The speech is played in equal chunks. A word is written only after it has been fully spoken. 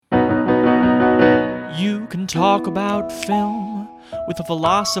You can talk about film with a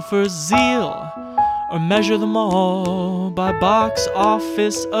philosopher's zeal, or measure them all by box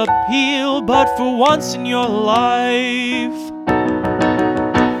office appeal. But for once in your life,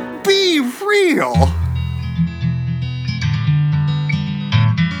 be real!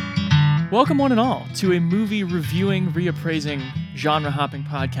 Welcome one and all to a movie reviewing, reappraising, genre-hopping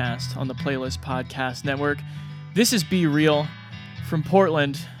podcast on the Playlist Podcast Network. This is Be Real. From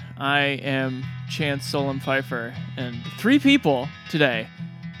Portland, I am Chance Solem Pfeiffer, and three people today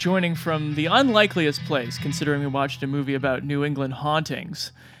joining from the unlikeliest place, considering we watched a movie about New England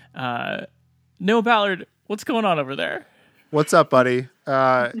hauntings. Noah Ballard, what's going on over there? What's up, buddy?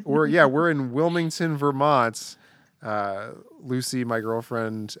 We're in Wilmington, Vermont. Lucy, my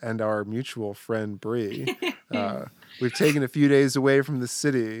girlfriend, and our mutual friend Brie. We've taken a few days away from the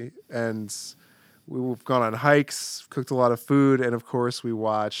city, and we've gone on hikes, cooked a lot of food, and of course we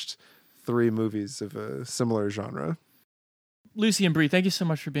watched 3 movies of a similar genre. Lucy and Brie, thank you so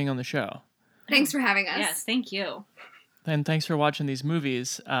much for being on the show. Thanks for having us. Yes, thank you. And thanks for watching these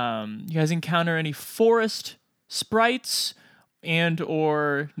movies. You guys encounter any forest sprites and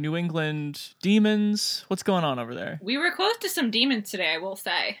or New England demons? What's going on over there? We were close to some demons today, I will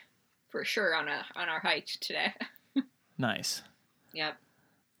say. For sure on our hike today. Nice. Yep.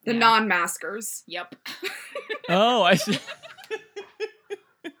 The non-maskers. Yep. Oh, I see.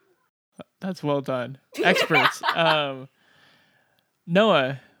 That's well done. Experts.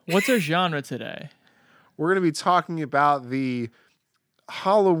 Noah, what's our genre today? We're going to be talking about the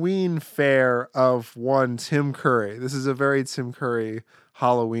Halloween fare of one Tim Curry. This is a very Tim Curry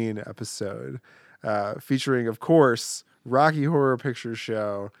Halloween episode, featuring, of course, Rocky Horror Picture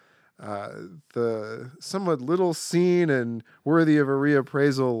Show, the somewhat little seen and worthy of a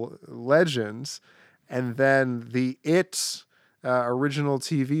reappraisal legend, and then the It original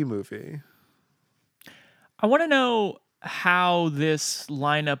TV movie. I want to know how this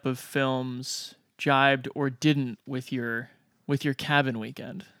lineup of films jibed or didn't with your cabin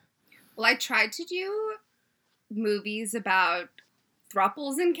weekend. Well, I tried to do movies about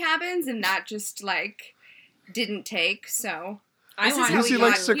thruples in cabins, and that just didn't take. So Lucy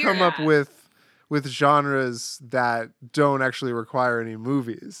likes to come up with genres that don't actually require any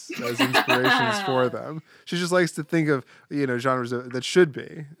movies as inspirations for them. She just likes to think of genres that should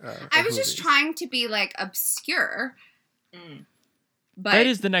be. I was just trying to be obscure. But that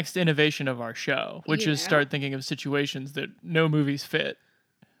is the next innovation of our show, which is start thinking of situations that no movies fit.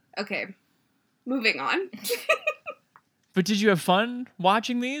 Okay, moving on. But did you have fun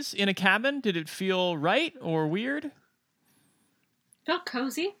watching these in a cabin? Did it feel right or weird? Felt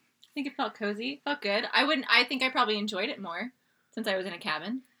cozy. I think it felt cozy. Felt good. I think I probably enjoyed it more since I was in a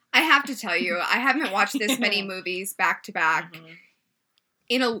cabin. I have to tell you, I haven't watched this many movies back to back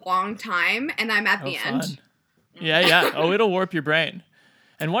in a long time, and I'm at the end. Fun. Yeah. Oh, it'll warp your brain.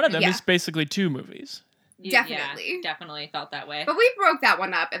 And one of them is basically 2 movies. Definitely. Yeah, definitely felt that way. But we broke that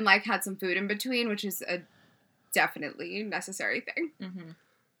one up and had some food in between, which is a definitely necessary thing.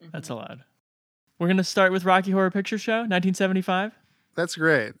 That's allowed. We're going to start with Rocky Horror Picture Show, 1975. That's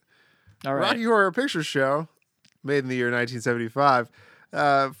great. All right. Rocky Horror Picture Show, made in the year 1975,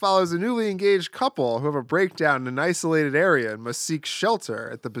 follows a newly engaged couple who have a breakdown in an isolated area and must seek shelter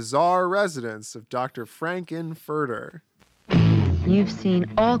at the bizarre residence of Dr. Frankenfurter. You've seen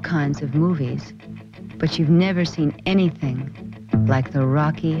all kinds of movies, but you've never seen anything like the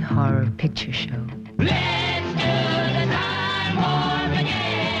Rocky Horror Picture Show. Let's do the time warp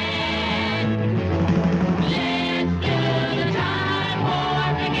again. Let's do the time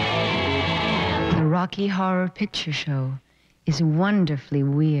warp again. The Rocky Horror Picture Show is wonderfully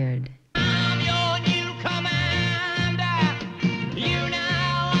weird. I'm your new commander. You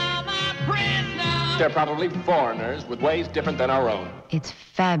now are my prisoner. They're probably foreigners with ways different than our own. It's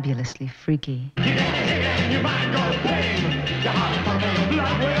fabulously freaky. You get hit and your mind goes bang. Your heart pumps and the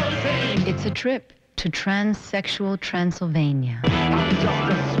blood will sing. It's a trip to transsexual Transylvania. I'm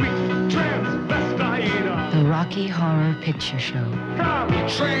just a sweet transvestite. The Rocky Horror Picture Show. I'm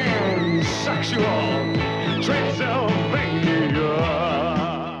transsexual Transylvania.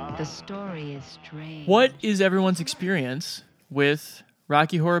 The story is strange. What is everyone's experience with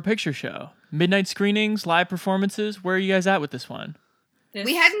Rocky Horror Picture Show? Midnight screenings, live performances? Where are you guys at with this one?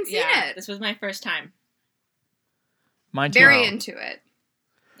 We hadn't seen it. This was my first time. Mine too. Very into it.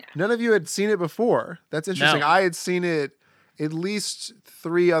 None of you had seen it before. That's interesting. No. I had seen it at least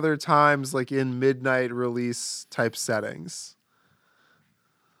 3 other times, in midnight release type settings.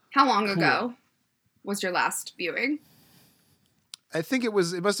 How long ago was your last viewing? I think it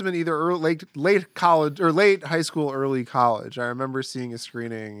must have been either late college or late high school, early college. I remember seeing a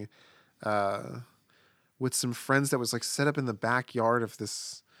screening with some friends that was like set up in the backyard of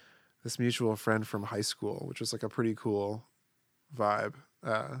this mutual friend from high school, which was like a pretty cool vibe.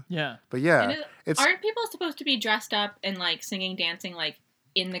 Yeah. But yeah, And it's aren't people supposed to be dressed up and like singing, dancing like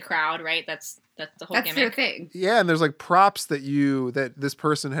in the crowd, right? That's the whole That's their gimmick. thing. yeah, and there's like props that this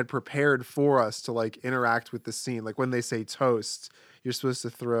person had prepared for us to like interact with the scene. Like when they say toast, you're supposed to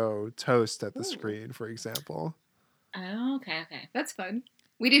throw toast at the screen, for example. Oh, okay. That's fun.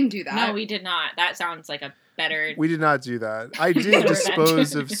 We didn't do that. No, we did not. That sounds like a better. We did not do that. I did Revenge.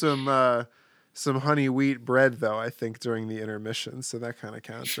 dispose of some honey wheat bread though, I think, during the intermission, so that kind of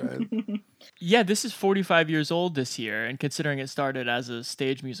counts, right? Yeah, this is 45 years old this year, and considering it started as a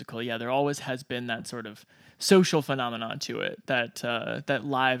stage musical, yeah, there always has been that sort of social phenomenon to it, that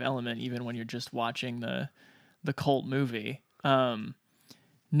live element, even when you're just watching the cult movie.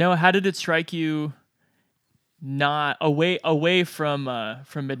 Noah, how did it strike you? Not away from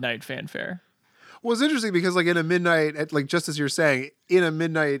Midnight Fanfare. Well, it's interesting because like in a midnight, like just as you're saying, in a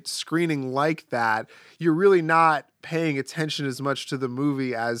midnight screening like that, you're really not paying attention as much to the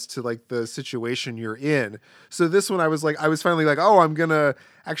movie as to like the situation you're in. So this one, I was finally like, oh, I'm gonna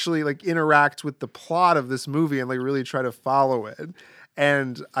actually like interact with the plot of this movie and like really try to follow it.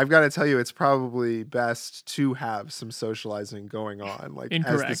 And I've got to tell you, it's probably best to have some socializing going on, like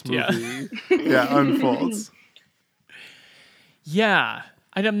Incorrect, as this movie unfolds. Yeah,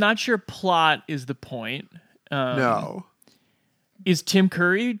 I'm not sure plot is the point. No. Is Tim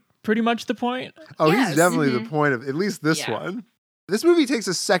Curry pretty much the point? Oh, Yes. he's definitely the point of at least this Yeah. one. This movie takes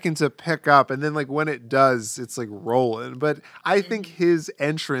a second to pick up, and then like when it does, it's like rolling. But I think his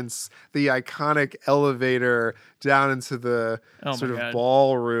entrance, the iconic elevator down into the Oh my sort of God.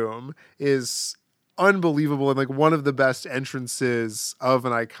 ballroom, is unbelievable and like one of the best entrances of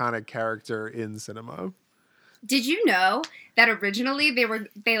an iconic character in cinema. Did you know that originally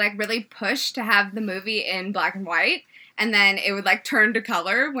they like really pushed to have the movie in black and white, and then it would like turn to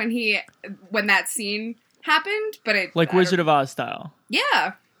color when that scene happened? But it Like Wizard of Oz style.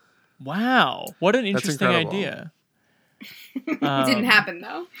 Yeah, Wow, what an That's interesting incredible. idea. it didn't happen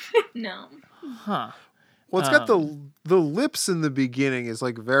though. No. Huh. Well, it's got the lips in the beginning is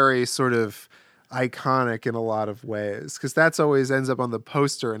like very sort of iconic in a lot of ways because that's always ends up on the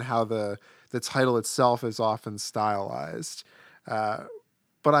poster and how the title itself is often stylized. But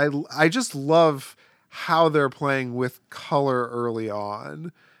I just love how they're playing with color early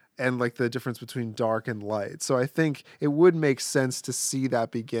on and like the difference between dark and light. So I think it would make sense to see that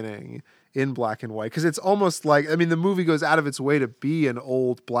beginning in black and white because it's almost like, I mean, the movie goes out of its way to be an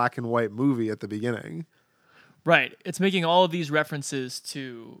old black and white movie at the beginning. Right. It's making all of these references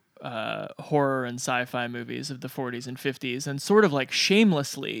to horror and sci-fi movies of the 40s and 50s, and sort of like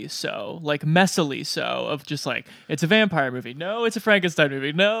shamelessly so, like messily so, of just like, it's a vampire movie. No, it's a Frankenstein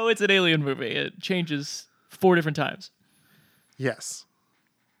movie. No, it's an alien movie. It changes 4 different times. Yes.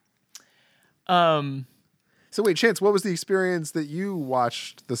 So wait, Chance, what was the experience that you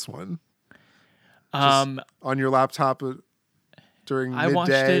watched this one? On your laptop during midday? I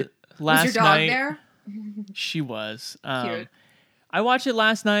watched it last Was your dog night. there? She was. Cute. I watched it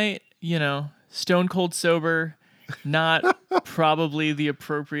last night, stone cold sober, not probably the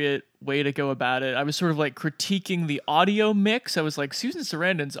appropriate way to go about it. I was sort of like critiquing the audio mix. I was like, Susan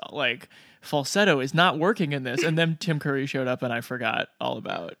Sarandon's like falsetto is not working in this. And then Tim Curry showed up and I forgot all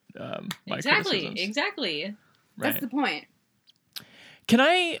about my criticisms. Exactly. That's Right. the point. Can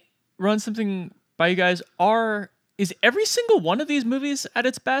I run something by you guys? Is every single one of these movies at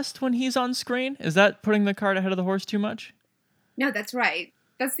its best when he's on screen? Is that putting the cart ahead of the horse too much? No, that's right.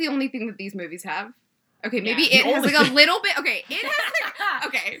 That's the only thing that these movies have. Okay, maybe Yeah. it has like a little bit. Okay, it has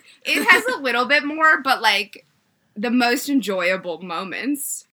like it has a little bit more, but like the most enjoyable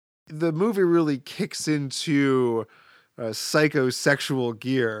moments. The movie really kicks into psychosexual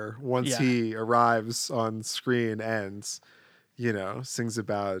gear once he arrives on screen and, sings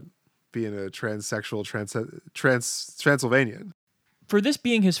about being a transsexual Transylvanian. For this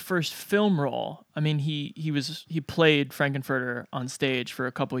being his first film role, I mean, he played Frankenfurter on stage for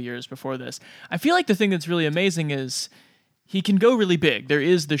a couple years before this. I feel like the thing that's really amazing is he can go really big. There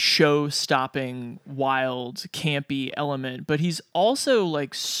is the show-stopping, wild, campy element, but he's also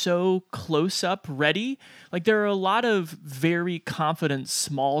like so close-up ready. Like there are a lot of very confident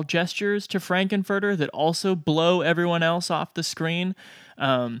small gestures to Frankenfurter that also blow everyone else off the screen.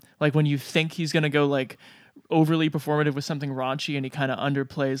 Like when you think he's gonna go like overly performative with something raunchy and he kind of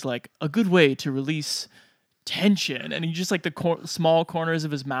underplays like a good way to release tension, and he just like the small corners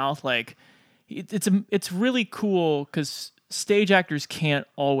of his mouth, like it's really cool because stage actors can't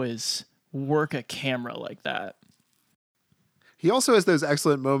always work a camera like that. He also has those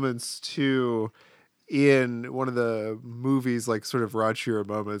excellent moments too in one of the movie's like sort of raunchier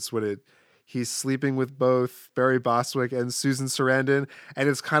moments when he's sleeping with both Barry Bostwick and Susan Sarandon, and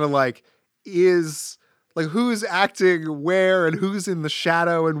it's kind of like, is like who's acting where and who's in the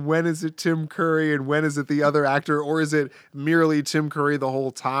shadow, and when is it Tim Curry and when is it the other actor, or is it merely Tim Curry the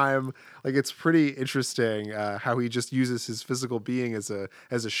whole time? Like, it's pretty interesting how he just uses his physical being as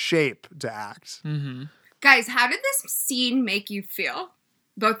a shape to act. Mm-hmm. Guys, how did this scene make you feel?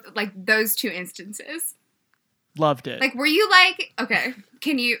 Both, like, those two instances. Loved it. Like, were you like, okay,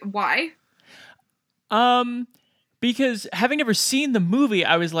 why? Because having never seen the movie,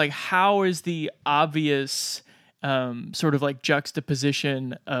 I was like, how is the obvious sort of like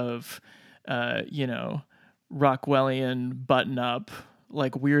juxtaposition of, Rockwellian button-up,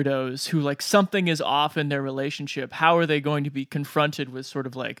 like weirdos who like something is off in their relationship. How are they going to be confronted with sort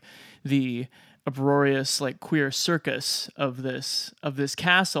of like the uproarious like queer circus of this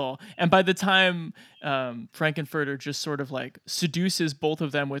castle? And by the time Frankenfurter just sort of like seduces both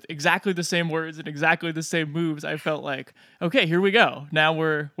of them with exactly the same words and exactly the same moves, I felt like, okay, here we go. Now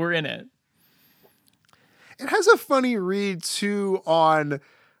we're in it. It has a funny read too on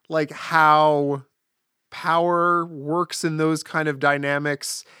like how power works in those kind of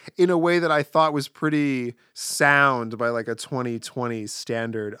dynamics in a way that I thought was pretty sound by like a 2020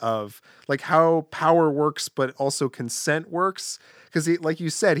 standard of like how power works, but also consent works. Because like you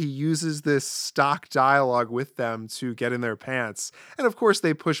said, he uses this stock dialogue with them to get in their pants. And of course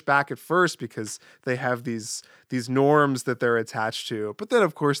they push back at first because they have these norms that they're attached to. But then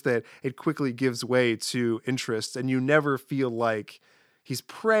of course that it quickly gives way to interest, and you never feel like he's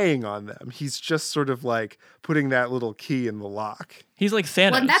preying on them. He's just sort of like putting that little key in the lock. He's like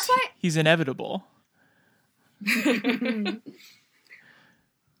Thanos. Well, that's why he's inevitable.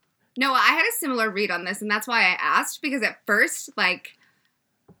 No, I had a similar read on this, and that's why I asked, because at first, like,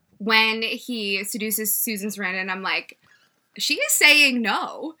 when he seduces Susan Sarandon, I'm like, she is saying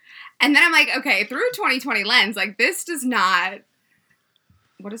no. And then I'm like, okay, through a 2020 lens, like, this does not,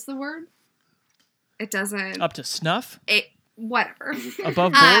 what is the word? It doesn't. Up to snuff? Whatever.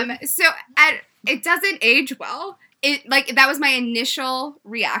 Above board? So it doesn't age well. It like that was my initial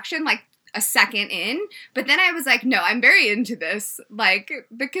reaction, like a second in. But then I was like, no, I'm very into this. Like,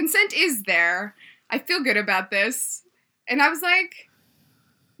 the consent is there. I feel good about this. And I was like,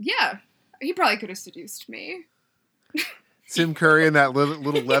 yeah, he probably could have seduced me. Tim Curry in that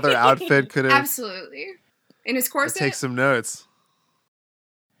little leather outfit could have. Absolutely. In his corset. Take some notes.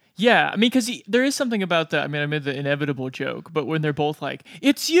 Yeah, I mean, because there is something about that. I mean, I made the inevitable joke, but when they're both like,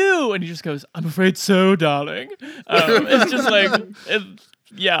 "It's you," and he just goes, "I'm afraid so, darling." It's just like,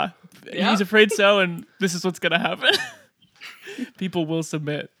 yeah, he's afraid so, and this is what's gonna happen. People will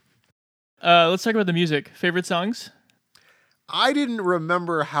submit. Let's talk about the music. Favorite songs? I didn't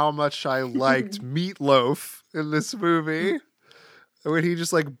remember how much I liked Meatloaf in this movie. When he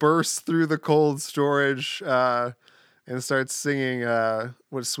just like bursts through the cold storage and starts singing,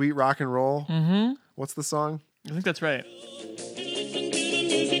 what, Sweet Rock and Roll? Mm-hmm. What's the song? I think that's right.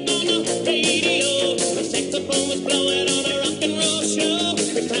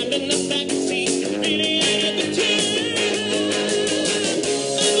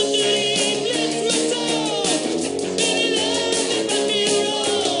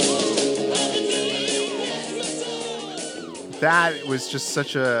 That was just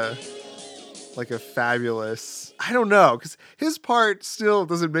such a fabulous, I don't know, because his part still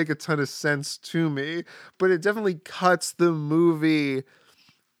doesn't make a ton of sense to me, but it definitely cuts the movie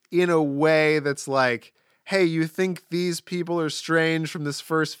in a way that's like, hey, you think these people are strange from this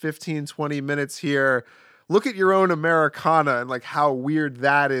first 15, 20 minutes here? Look at your own Americana and like how weird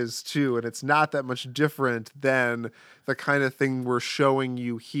that is too. And it's not that much different than the kind of thing we're showing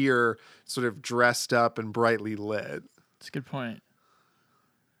you here, sort of dressed up and brightly lit. That's a good point.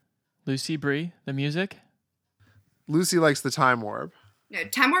 Lucy, Brie, the music? Lucy likes the Time Warp. No,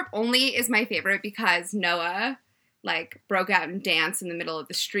 Time Warp only is my favorite because Noah like broke out and danced in the middle of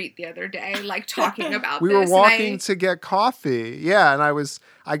the street the other day, like talking about we this. were walking to get coffee. Yeah, and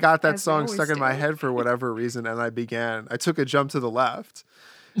I got that As song always stuck in my do. head for whatever reason, and I took a jump to the left,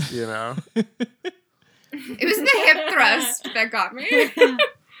 you know. It was the hip thrust that got me.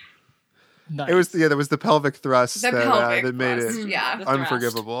 Nice. It was there was the pelvic thrust The that pelvic made thrust, it yeah. The thrust.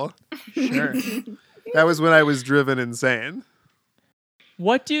 unforgivable. Sure. That was when I was driven insane.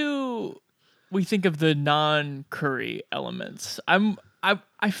 What do we think of the non-Curry elements? I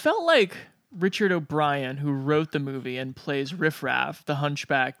felt like Richard O'Brien, who wrote the movie and plays Riff Raff, the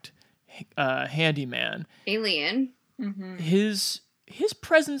hunchbacked handyman, Alien. his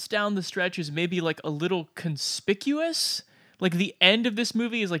presence down the stretch is maybe like a little conspicuous. like the end of this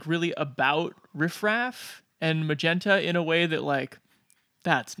movie is like really about riffraff and magenta in a way that like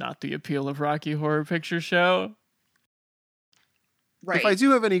that's not the appeal of Rocky Horror Picture Show. Right. If I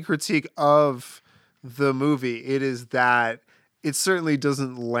do have any critique of the movie, it is that it certainly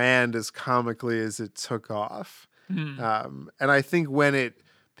doesn't land as comically as it took off. And I think when it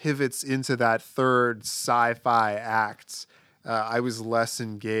pivots into that third sci-fi act, I was less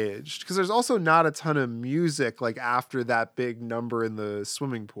engaged because there's also not a ton of music like after that big number in the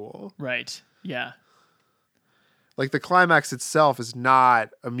swimming pool. Right. Yeah. Like the climax itself is not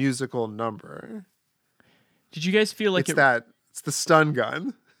a musical number. Did you guys feel like It's the stun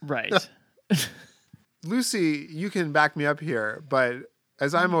gun. Right. Lucy, you can back me up here, but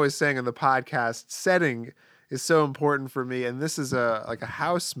as I'm always saying in the podcast, setting is so important for me, and this is a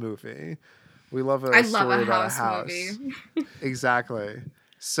house movie. We love I story love a about house a house. movie. Exactly.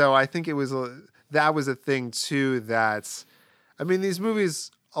 So I think that was a thing too. These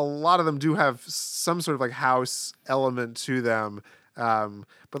movies, a lot of them do have some sort of like house element to them.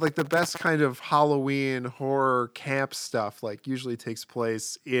 But like the best kind of Halloween horror camp stuff like usually takes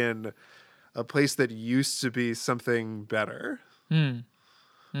place in a place that used to be something better.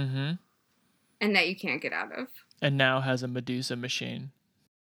 Mm-hmm. And that you can't get out of. And now has a Medusa machine.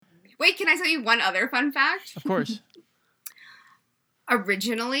 Wait, can I tell you one other fun fact? Of course.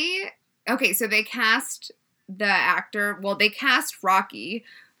 Originally, okay, so they cast the actor, they cast Rocky,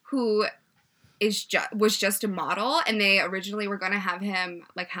 who was just a model, and they originally were going to have him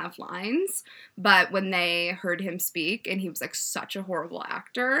like have lines, but when they heard him speak and he was like such a horrible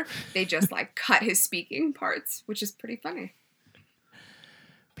actor, they just like cut his speaking parts, which is pretty funny.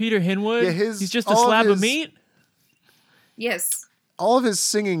 Peter Hinwood, Yeah, he's just a slab of meat. Yes. All of his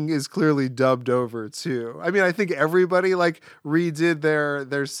singing is clearly dubbed over too. I mean, I think everybody like redid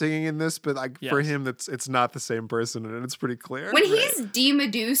their singing in this, but like for him, it's not the same person, and it's pretty clear. When he's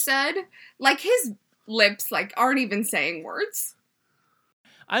de-Medusa'd, like his lips like aren't even saying words.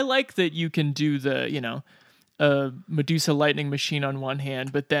 I like that you can do the, Medusa lightning machine on one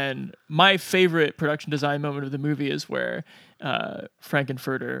hand, but then my favorite production design moment of the movie is where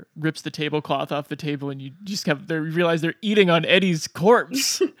Frankenfurter rips the tablecloth off the table and you just realize they're eating on Eddie's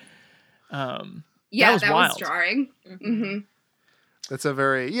corpse. That was wild. was jarring. Mm-hmm. That's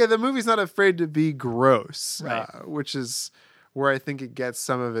the movie's not afraid to be gross, right. Which is where I think it gets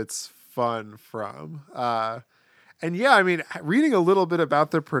some of its fun from. Reading a little bit about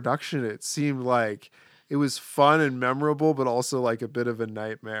the production, it seemed like it was fun and memorable, but also like a bit of a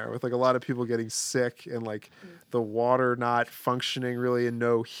nightmare with like a lot of people getting sick and like the water not functioning really and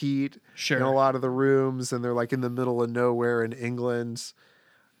no heat in a lot of the rooms. And they're like in the middle of nowhere in England,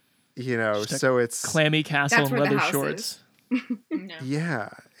 so it's clammy castle and leather shorts. No. Yeah,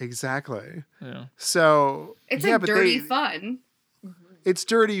 exactly. Yeah. So it's like dirty fun. It's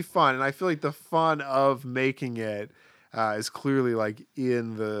dirty fun. And I feel like the fun of making it is clearly like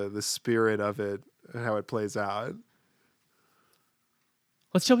in the spirit of it. How it plays out.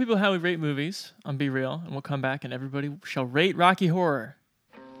 Let's tell people how we rate movies on Be Real, and we'll come back and everybody shall rate Rocky Horror.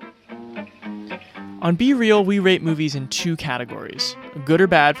 On Be Real, we rate movies in two categories, a good or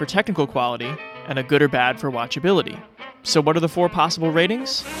bad for technical quality, and a good or bad for watchability. So what are the four possible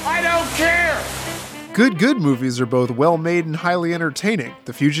ratings? I don't care! Good movies are both well-made and highly entertaining.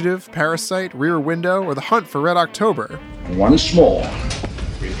 The Fugitive, Parasite, Rear Window, or The Hunt for Red October. Once more,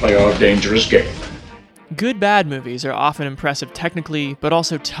 we play our dangerous game. Good bad movies are often impressive technically, but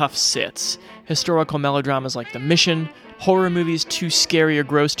also tough sits. Historical melodramas like The Mission, horror movies too scary or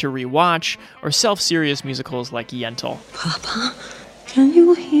gross to rewatch, or self-serious musicals like Yentl. Papa, can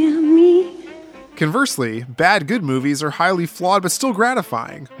you hear me? Conversely, bad good movies are highly flawed but still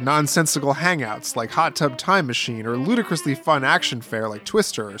gratifying. Nonsensical hangouts like Hot Tub Time Machine or ludicrously fun action fare like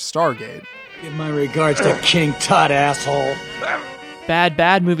Twister or Stargate. Give my regards to King Tut, asshole.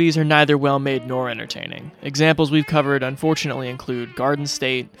 Bad movies are neither well-made nor entertaining. Examples we've covered unfortunately include Garden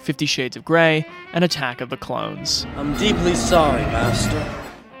State, 50 Shades of Grey, and Attack of the Clones. I'm deeply sorry, Master.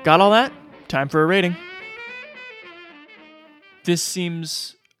 Got all that? Time for a rating. This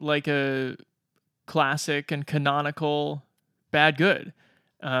seems like a classic and canonical bad good.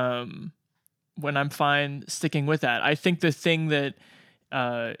 When I'm fine sticking with that. I think the thing that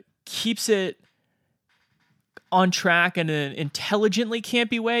keeps it on track in an intelligently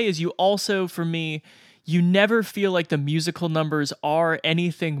campy way is you also, for me, you never feel like the musical numbers are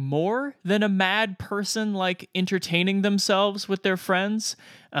anything more than a mad person like entertaining themselves with their friends.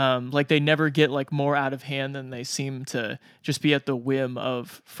 Like they never get like more out of hand than they seem to just be at the whim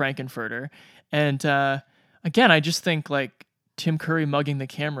of Frankenfurter. And again, I just think like Tim Curry mugging the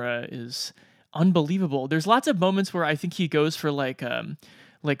camera is unbelievable. There's lots of moments where I think he goes for like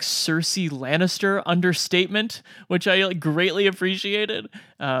Cersei Lannister understatement, which I like greatly appreciated.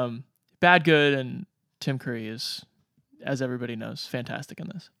 Bad Good, and Tim Curry is, as everybody knows, fantastic in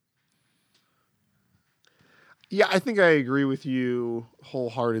this. Yeah, I think I agree with you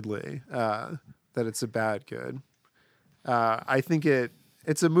wholeheartedly that it's a Bad Good. I think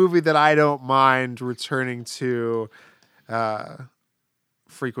it's a movie that I don't mind returning to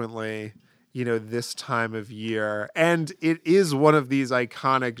frequently, this time of year. And it is one of these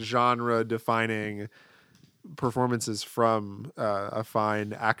iconic genre-defining performances from a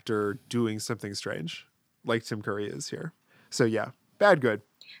fine actor doing something strange, like Tim Curry is here. So yeah, Bad Good.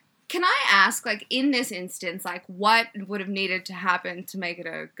 Can I ask, like, in this instance, like, what would have needed to happen to make it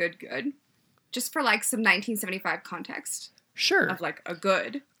a good? Just for, like, some 1975 context. Sure. Of, like, a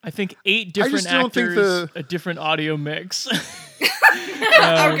good. I think 8 different actors, a different audio mix.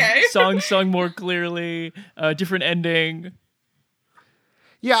 Okay. Songs sung more clearly, different ending.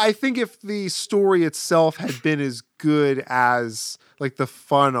 Yeah, I think if the story itself had been as good as like the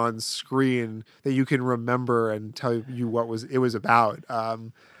fun on screen that you can remember and tell you what it was about,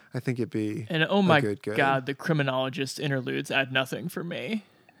 I think it'd be oh my good. God, the criminologist interludes add nothing for me.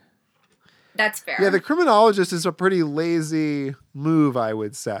 That's fair. Yeah, the criminologist is a pretty lazy move, I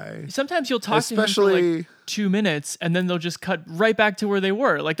would say. Sometimes you'll talk to him for like 2 minutes and then they'll just cut right back to where they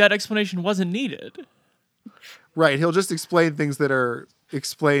were. Like that explanation wasn't needed. Right, he'll just explain things that are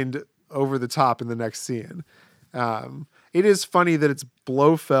explained over the top in the next scene. It is funny that it's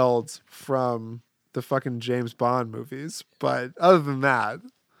Blofeld from the fucking James Bond movies, but other than that,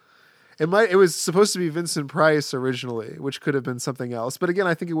 it was supposed to be Vincent Price originally, which could have been something else. But again,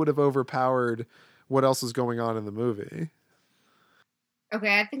 I think it would have overpowered what else is going on in the movie.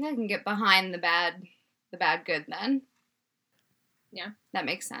 Okay, I think I can get behind the bad good then. Yeah. That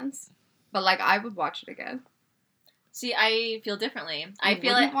makes sense. But like I would watch it again. See, I feel differently. I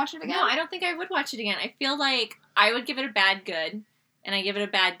feel like watch it again? No, I don't think I would watch it again. I feel like I would give it a Bad Good, and I give it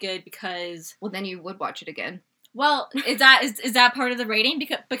a Bad Good because then you would watch it again. Well, is that part of the rating?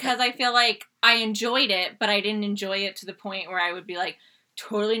 Because I feel like I enjoyed it, but I didn't enjoy it to the point where I would be like,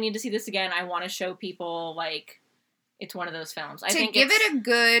 totally need to see this again. I want to show people like it's one of those films. I think give it a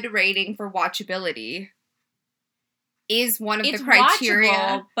good rating for watchability is one of the criteria.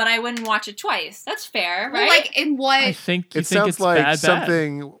 Watchable, but I wouldn't watch it twice. That's fair, right? Well, like in what? I think it sounds it's like bad.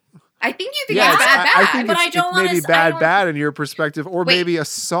 something. I think you think it's bad. I think but it's maybe bad in your perspective, or maybe a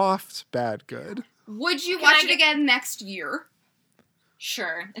soft bad good. Would you watch it again next year?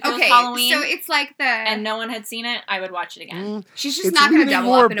 Sure. If it was Halloween, so it's like and no one had seen it, I would watch it again. She's just not going to double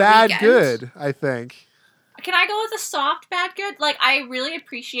more up in a bad weekend. Good, I think. Can I go with a soft bad good? Like, I really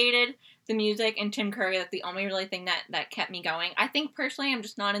appreciated the music and Tim Curry. That's the only really thing that kept me going. I think personally, I'm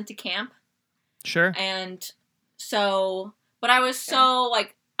just not into camp. Sure. And so, but I was so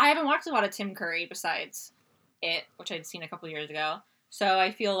like, I haven't watched a lot of Tim Curry besides it, which I'd seen a couple years ago. So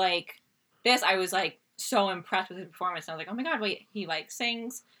I feel like this, I was like so impressed with his performance. And I was like, oh my God, wait, he like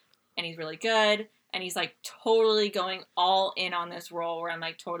sings and he's really good. And he's like totally going all in on this role where I'm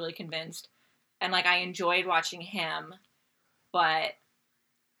like totally convinced. And like, I enjoyed watching him, but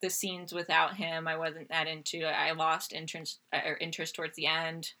the scenes without him, I wasn't that into. I lost interest towards the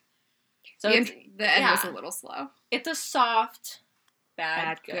end. So the end was a little slow. It's a soft,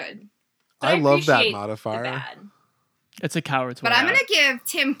 bad good. I love that modifier. It's a coward's way But I'm out. going to give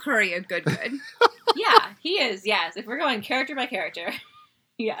Tim Curry a good. Yeah, he is, yes. If we're going character by character,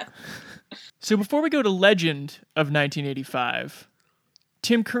 yes. So before we go to Legend of 1985,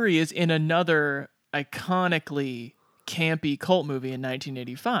 Tim Curry is in another iconically campy cult movie in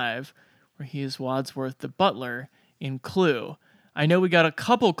 1985 where he is Wadsworth the butler in Clue. I know we got a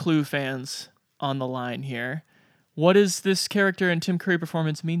couple Clue fans on the line here. What does this character and Tim Curry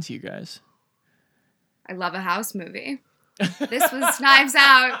performance mean to you guys? I love a house movie. This was Knives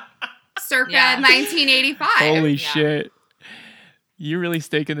Out circa 1985. Holy shit. You're really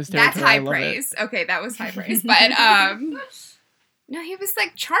staking this territory. That's high praise. Okay, that was high praise. But no, he was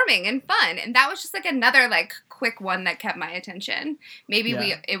like charming and fun. And that was just like another like quick one that kept my attention. Maybe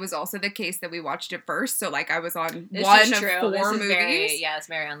it was also the case that we watched it first. So like I was on one of 4 movies. It's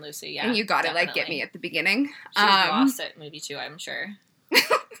Mary on Lucy, yeah. And you got to like get me at the beginning. She's lost at movie 2, I'm sure.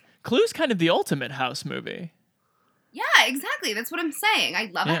 Clue's kind of the ultimate house movie. Yeah, exactly. That's what I'm saying. I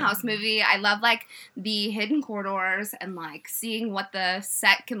love a house movie. I love like the hidden corridors and like seeing what the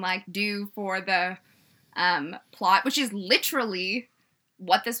set can like do for the plot, which is literally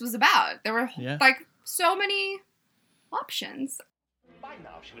what this was about. There were like so many options. By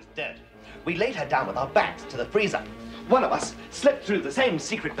now she was dead. We laid her down with our backs to the freezer. One of us slipped through the same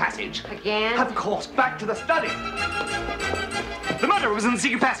secret passage. Again? Of course, back to the study. The murderer was in the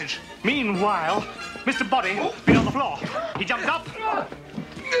secret passage. Meanwhile, Mr. Body been on the floor. He jumped up.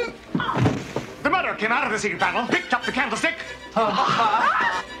 The murderer came out of the secret panel, picked up the candlestick.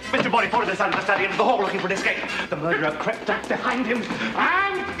 Mr. Body followed this out of the study into the hall looking for an escape. The murderer crept up behind him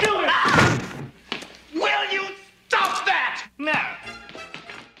and killed him. Will you stop that? No.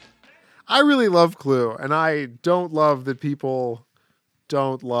 I really love Clue, and I don't love that people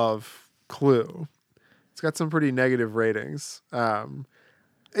don't love Clue. It's got some pretty negative ratings.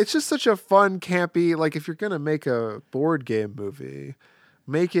 It's just such a fun, campy, like if you're going to make a board game movie,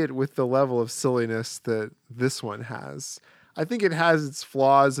 make it with the level of silliness that this one has. I think it has its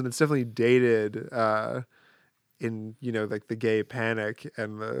flaws, and it's definitely dated in, like the gay panic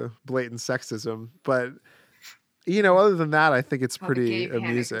and the blatant sexism. But, other than that, I think it's pretty the gay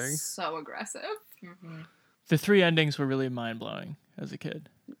amusing. Panic is so aggressive. Mm-hmm. The 3 endings were really mind-blowing as a kid.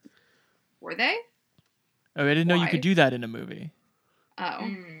 Were they? Oh, I didn't know you Why? could do that in a movie.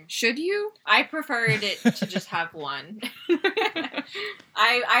 Oh. Should you? I preferred it to just have one.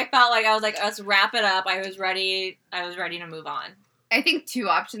 I felt like I was like, let's wrap it up. I was ready to move on. I think 2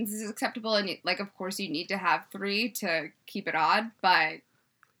 options is acceptable, and of course you need to have 3 to keep it odd, but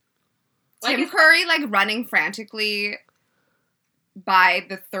Tim Curry, running frantically by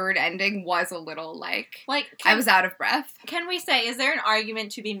the 3rd ending was a little, I was out of breath. Can we say, is there an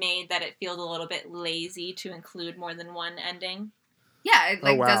argument to be made that it feels a little bit lazy to include more than one ending? Yeah, it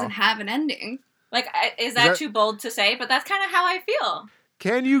doesn't have an ending. Is that too bold to say? But that's kind of how I feel.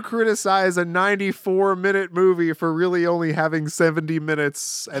 Can you criticize a 94-minute movie for really only having 70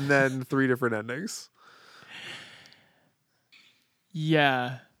 minutes and then 3 different endings?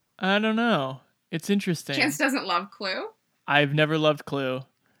 Yeah. I don't know. It's interesting. Chance doesn't love Clue. I've never loved Clue.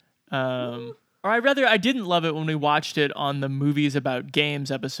 Or I didn't love it when we watched it on the Movies About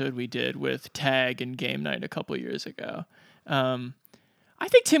Games episode we did with Tag and Game Night a couple years ago. I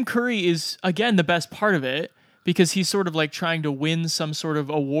think Tim Curry is, again, the best part of it because he's sort of trying to win some sort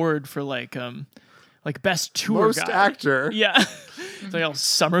of award for best tour Most guide. actor. Yeah. So I'll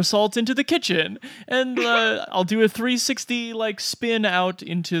somersault into the kitchen and I'll do a 360 spin out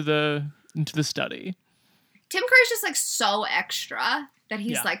into the study. Tim Curry's just so extra that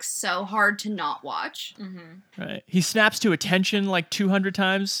he's so hard to not watch. Mm-hmm. Right. He snaps to attention 200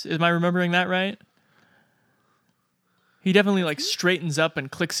 times. Am I remembering that right? He definitely straightens up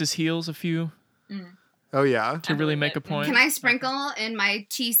and clicks his heels a few. Mm. Oh yeah. To really make a point. Can I sprinkle in my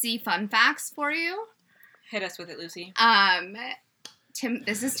TC fun facts for you? Hit us with it, Lucy.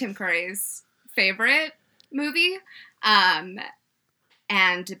 This is Tim Curry's favorite movie. And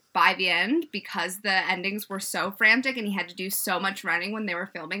by the end, because the endings were so frantic and he had to do so much running when they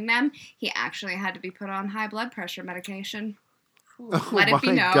were filming them, he actually had to be put on high blood pressure medication. Let it be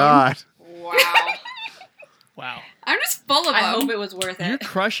known. My God. Wow. Wow. I'm just full of them. I hope it was worth it. You're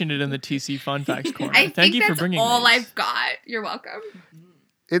crushing it in the TC Fun Facts corner. Thank you for bringing all these. I've got. You're welcome.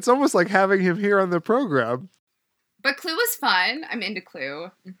 It's almost like having him here on the program. But Clue was fun. I'm into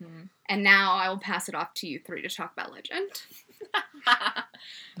Clue. Mm-hmm. And now I will pass it off to you 3 to talk about Legend.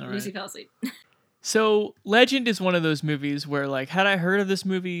 All Lucy right. fell asleep. So Legend is one of those movies where had I heard of this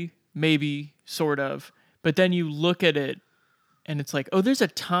movie? Maybe, sort of. But then you look at it and it's oh, there's a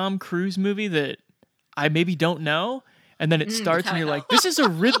Tom Cruise movie that I maybe don't know. And then it starts and you're like, this is a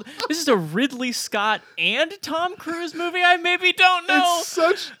Ridley Scott and Tom Cruise movie I maybe don't know.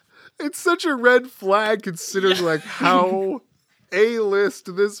 It's such a red flag considering how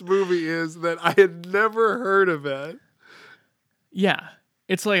A-list this movie is that I had never heard of it. Yeah.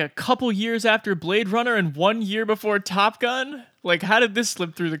 It's a couple years after Blade Runner and 1 year before Top Gun. How did this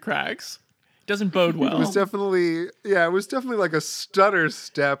slip through the cracks? Doesn't bode well. It was definitely a stutter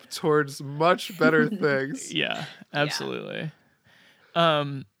step towards much better things. Yeah, absolutely.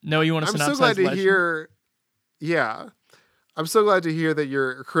 No, you want to synopsize I'm so glad to Legend? hear. Yeah, I'm so glad to hear that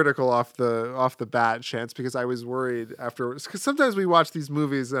you're critical off the bat, Chance, because I was worried afterwards. Because sometimes we watch these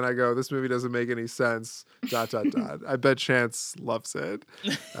movies and I go, "This movie doesn't make any sense." ... I bet Chance loves it.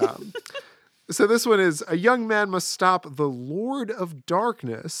 So this one is: a young man must stop the Lord of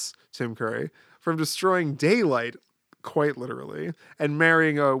Darkness, Tim Curry, from destroying daylight, quite literally, and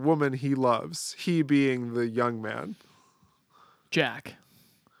marrying a woman he loves. He being the young man. Jack.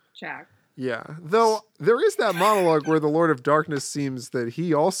 Yeah. Though there is that monologue where the Lord of Darkness seems that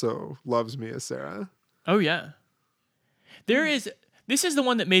he also loves Mia Sarah. Oh, yeah. This is the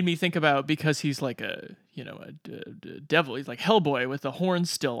one that made me think about because he's a devil. He's like Hellboy with the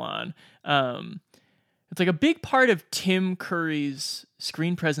horns still on. It's a big part of Tim Curry's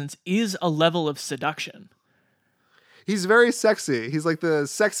screen presence is a level of seduction. He's very sexy. He's like the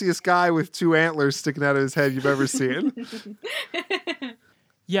sexiest guy with 2 antlers sticking out of his head you've ever seen.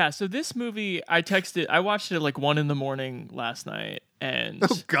 Yeah, so this movie, I watched it at like 1 a.m. last night, and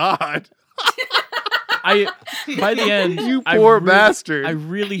oh God. By the end, you poor bastard. I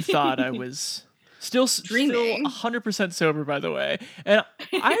really thought I was still dreaming. 100% sober, by the way, and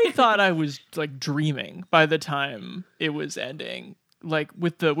I thought I was like dreaming by the time it was ending. Like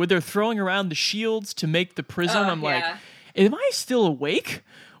with they're throwing around the shields to make the prison. I'm like, am I still awake?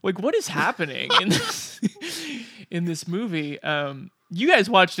 Like, what is happening in this movie? You guys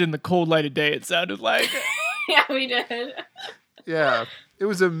watched it in the cold light of day, it sounded like. Yeah, we did. Yeah, it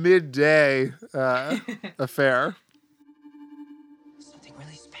was a midday affair. Something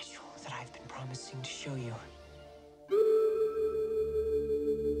really special that I've been promising to show you.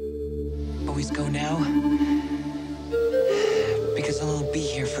 Always go now, because I'll only be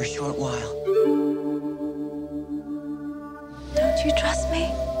here for a short while. Don't you trust me?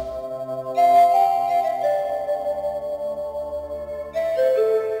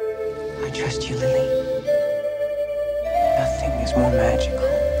 I trust you, Lily. Nothing is more magical.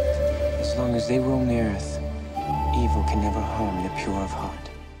 As long as they roam the earth, evil can never harm the pure of heart.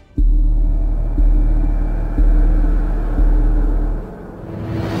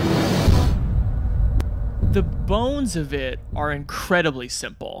 The bones of it are incredibly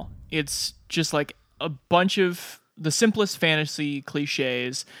simple. It's just like a bunch of the simplest fantasy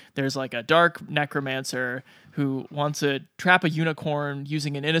cliches. There's like a dark necromancer who wants to trap a unicorn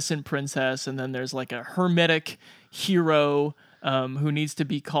using an innocent princess, and then there's like a hermetic hero who needs to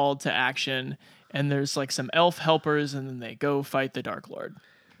be called to action, and there's like some elf helpers, and then they go fight the Dark Lord.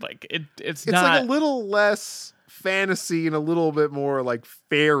 Like it's not like a little less fantasy and a little bit more like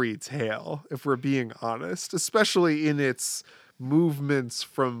fairy tale, if we're being honest, especially in its movements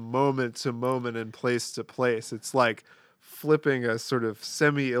from moment to moment and place to place. It's like flipping a sort of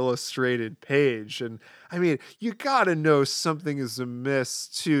semi-illustrated page. And I mean, you gotta know something is amiss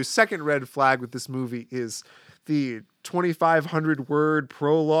too. Second red flag with this movie is the 2,500 word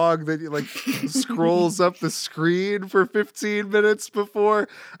prologue that like scrolls up the screen for 15 minutes before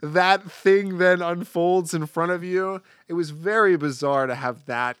that thing then unfolds in front of you. It was very bizarre to have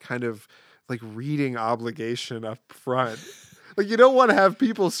that kind of like reading obligation up front. Like, you don't want to have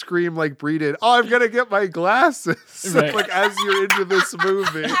people scream like Brie did, "Oh, I'm going to get my glasses." Right. Like, as you're into this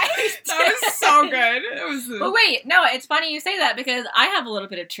movie. That was so good. It was. But wait, no, it's funny you say that because I have a little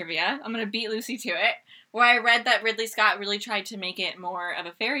bit of trivia. I'm going to beat Lucy to it. Where I read that Ridley Scott really tried to make it more of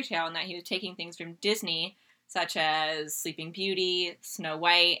a fairy tale and that he was taking things from Disney, such as Sleeping Beauty, Snow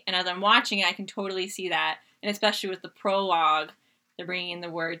White. And as I'm watching it, I can totally see that. And especially with the prologue, they're bringing in the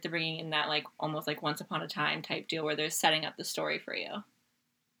words, they're bringing in that like almost like Once Upon a Time type deal where they're setting up the story for you.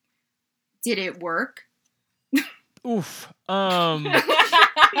 Did it work? Oof. No,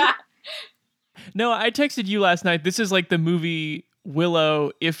 I texted you last night. This is like the movie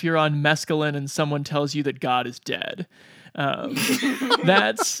Willow if you're on mescaline and someone tells you that God is dead.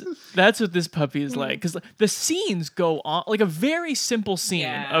 That's what this puppy is like, because the scenes go on like a very simple scene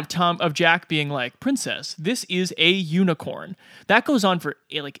of Jack being like, "Princess, this is a unicorn." That goes on for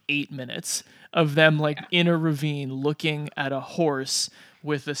like 8 minutes of them like in a ravine looking at a horse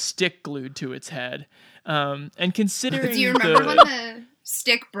with a stick glued to its head. And considering, do you remember when the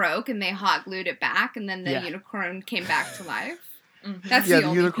stick broke and they hot glued it back, and then the unicorn came back to life? Mm-hmm. That's the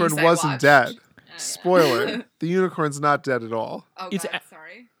only unicorn piece wasn't dead. Oh, Spoiler: the unicorn's not dead at all. Oh, it's God,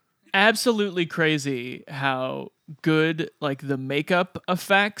 sorry. Absolutely crazy how good like the makeup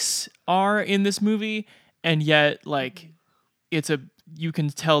effects are in this movie, and yet like you can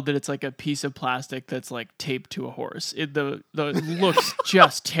tell that it's like a piece of plastic that's like taped to a horse. The looks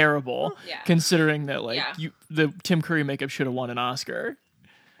just terrible, considering that like the Tim Curry makeup should have won an Oscar.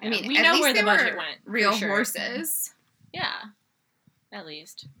 I mean, we know where the budget went. Real horses. Yeah, at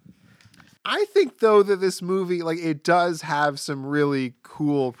least. I think though that this movie, like, it does have some really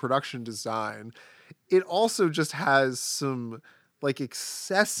cool production design. It also just has some like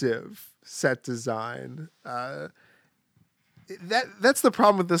excessive set design. That's the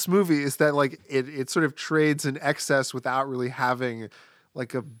problem with this movie, is that like it sort of trades in excess without really having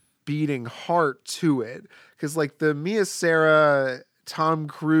like a beating heart to it. Because like the Mia Sara Tom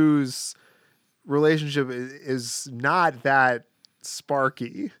Cruise relationship is not that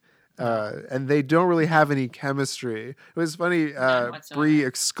sparky. And they don't really have any chemistry. It was funny. Brie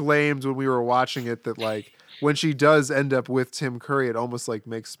exclaimed when we were watching it that like when she does end up with Tim Curry, it almost like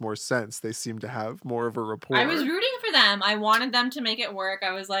makes more sense. They seem to have more of a rapport. I was rooting for them. I wanted them to make it work.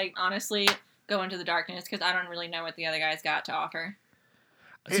 I was like, honestly, go into the darkness because I don't really know what the other guys got to offer.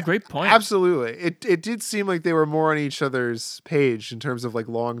 That's a great point. Absolutely. It did seem like they were more on each other's page in terms of like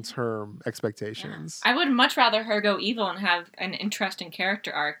long-term expectations. I would much rather her go evil and have an interesting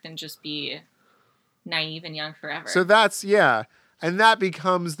character arc than just be naive and young forever. So that's, and that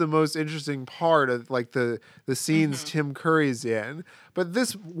becomes the most interesting part of like the scenes Tim Curry's in. But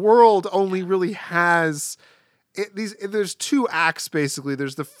this world only really has there's two acts basically.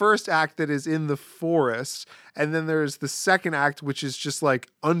 There's the first act that is in the forest, and then there's the second act which is just like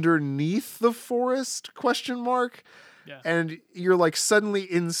underneath the forest ? Yeah. And you're like suddenly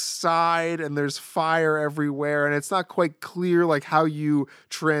inside and there's fire everywhere, and it's not quite clear like how you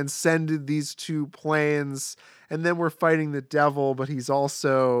transcended these two planes. And then we're fighting the devil, but he's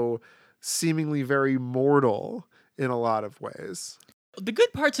also seemingly very mortal in a lot of ways. The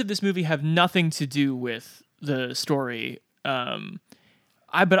good parts of this movie have nothing to do with the story. I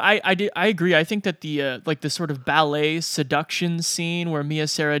agree. I think that the like the sort of ballet seduction scene where Mia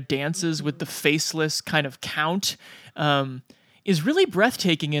Sara dances with the faceless kind of count is really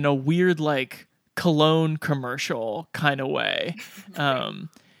breathtaking in a weird like cologne commercial kind of way.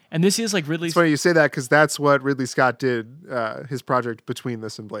 And this is like Ridley. It's funny you say that because that's what Ridley Scott did, his project between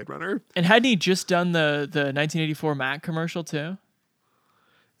this and Blade Runner. And hadn't he just done the 1984 Mac commercial too?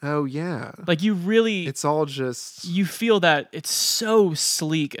 Oh, yeah. Like you really... It's all just... You feel that it's so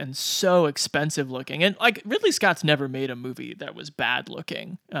sleek and so expensive looking. And like Ridley Scott's never made a movie that was bad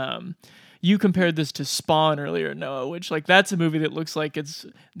looking. You compared this to Spawn earlier, Noah, which like that's a movie that looks like it's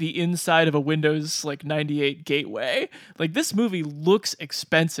the inside of a Windows like 98 gateway. Like this movie looks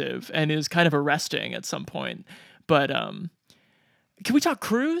expensive and is kind of arresting at some point. But can we talk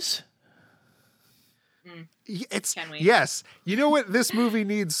Cruise? Yes. You know what this movie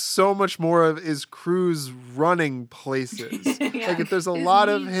needs so much more of is Cruise running places. Like there's a lot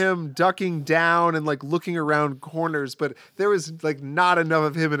of him ducking down and like looking around corners, but there was like not enough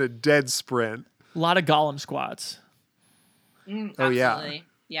of him in a dead sprint. A lot of Gollum squats. Absolutely.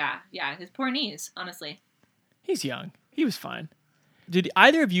 Yeah. His poor knees, honestly. He's young. He was fine. Did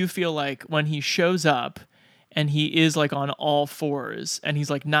either of you feel like when he shows up and he is like on all fours and he's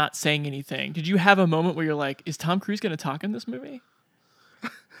like not saying anything, did you have a moment where you're like, is Tom Cruise going to talk in this movie?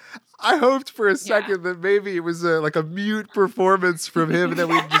 I hoped for a second that maybe it was like a mute performance from him that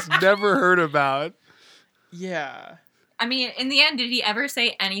we've just never heard about. Yeah. I mean, in the end, did he ever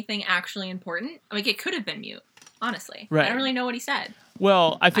say anything actually important? Like, it could have been mute, honestly. Right. I don't really know what he said.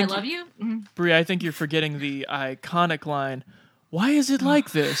 Well, I think... I love you? Mm-hmm. Brie, I think you're forgetting the iconic line, why is it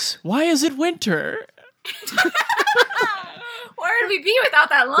like this? Why is it winter? Where would we be without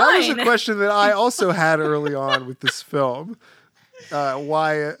that line? That was a question that I also had early on with this film.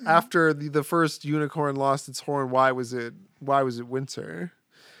 Why, after the first unicorn lost its horn, why was it winter?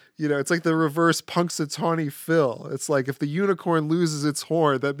 You know, it's like the reverse Punxsutawney Phil. It's like if the unicorn loses its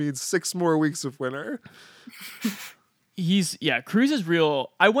horn, that means 6 more weeks of winter. Cruise is real.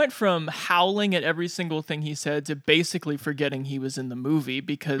 I went from howling at every single thing he said to basically forgetting he was in the movie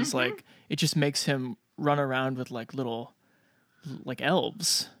because like it just makes him run around with like little like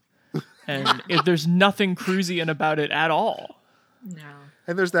elves. And there's nothing Cruisian about it at all. No.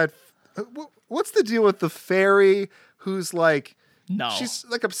 And there's that what's the deal with the fairy who's like No. She's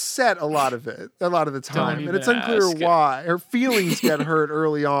like upset a lot of the time. And it's unclear ask. why. Her feelings get hurt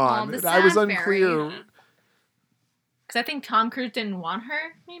early on. the I was sad unclear. fairy. Because I think Tom Cruise didn't want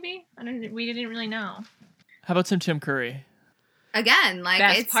her, maybe? We didn't really know. How about some Tim Curry? Again, like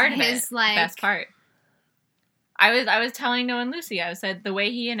Best it's part of his it. like Best part. I was telling Noah and Lucy, I said the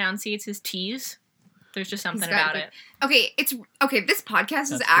way he enunciates his T's, there's just something about it. Okay, this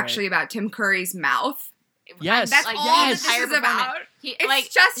podcast is actually about Tim Curry's mouth. Yes. That's Like, all yes. this is about. It's like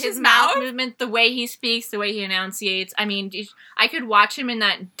just his mouth movement, the way he speaks, the way he enunciates. I mean, I could watch him in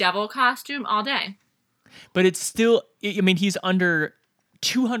that devil costume all day. But it's still, I mean, he's under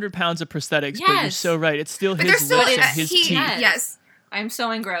 200 pounds of prosthetics, but you're so right. It's still But his they're lips still- and his teeth. Yes. I'm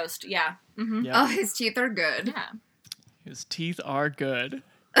so engrossed. Yeah. Mm-hmm. Yeah. Oh, his teeth are good. Yeah. His teeth are good.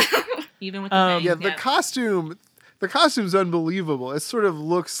 Even with the fangs, the costume's unbelievable. It sort of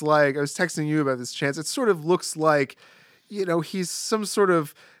looks like, I was texting you about this, Chance, it sort of looks like, you know, he's some sort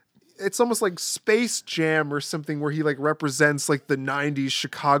of, it's almost like Space Jam or something where he like represents like the 90s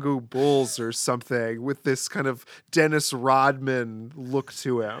Chicago Bulls or something with this kind of Dennis Rodman look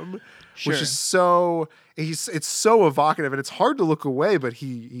to him, which is so, it's so evocative and it's hard to look away, but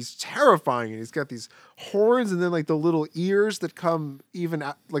he's terrifying and he's got these horns and then like the little ears that come even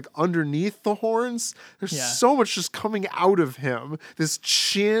like underneath the horns. There's so much just coming out of him. This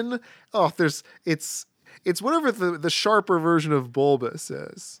chin, it's whatever the sharper version of Bulbous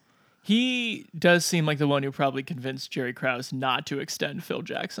is. He does seem like the one who probably convinced Jerry Krause not to extend Phil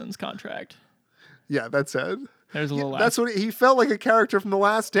Jackson's contract. Yeah, that's it. There's a little. That's what he felt like, a character from The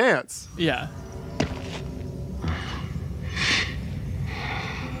Last Dance. Yeah.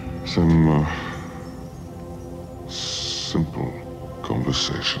 Some simple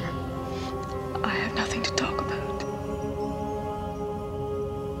conversation. I have nothing to talk about.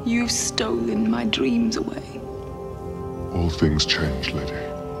 You've stolen my dreams away. All things change, lady.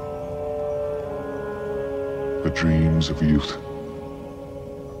 The dreams of youth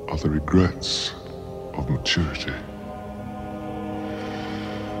are the regrets of maturity.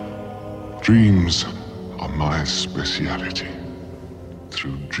 Dreams are my speciality.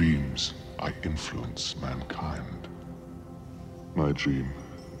 Through dreams, I influence mankind. My dream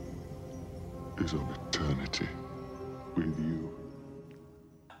is of eternity with you.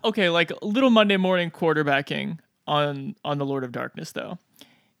 Okay, like a little Monday morning quarterbacking on the Lord of Darkness, though.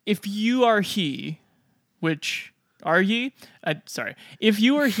 If you are he, which are ye? Sorry. If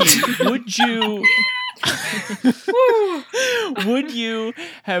you are he, would you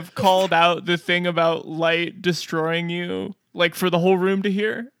have called out the thing about light destroying you, like for the whole room to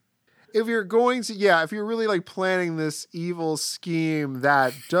hear? If you're going to, if you're really like planning this evil scheme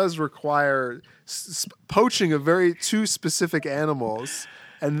that does require poaching of two specific animals,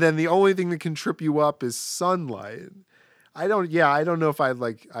 and then the only thing that can trip you up is sunlight, I don't know if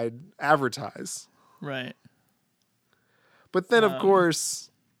I'd advertise. Right. But then, of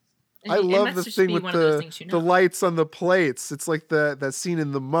course, I love the thing with the lights on the plates. It's like that scene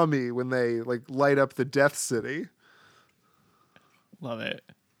in The Mummy when they like light up the Death City. Love it.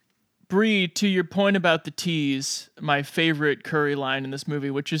 Brie, to your point about the tease, my favorite Curry line in this movie,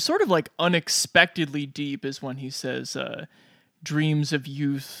 which is sort of like unexpectedly deep, is when he says, dreams of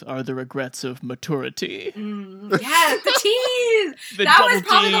youth are the regrets of maturity. Yes, the tease! That was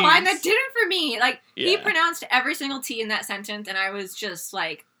probably the line that did it for me. Like, he pronounced every single T in that sentence, and I was just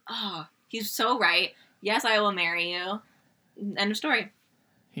like, oh, he's so right. Yes, I will marry you. End of story.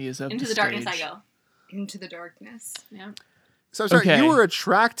 He is up Into the darkness I go. Into the darkness. Yeah. So I'm sorry, you were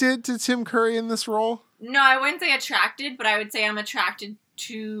attracted to Tim Curry in this role? No, I wouldn't say attracted, but I would say I'm attracted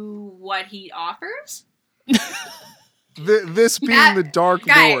to what he offers. This being the Dark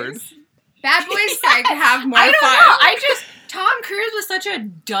Lord. Bad boys have more I don't fun. know. Tom Cruise was such a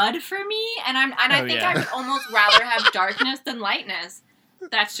dud for me, and I think I would almost rather have darkness than lightness.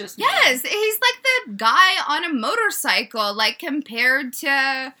 That's just me. Yes, he's like the guy on a motorcycle, like compared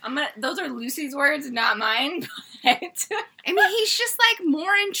to. Those are Lucy's words, not mine. But I mean, he's just like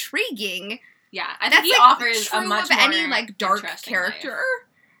more intriguing. Yeah, I think he offers a much more any like dark character.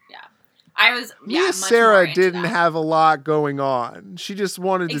 Life. Mia Sarah didn't have a lot going on. She just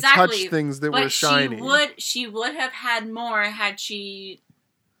wanted to touch things that were shiny. She would have had more had she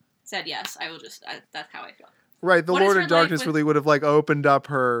said yes. That's how I feel. Right, the Lord of Darkness really would have like opened up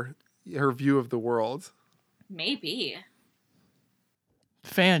her view of the world. Maybe.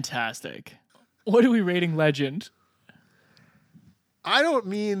 Fantastic. What are we rating Legend? I don't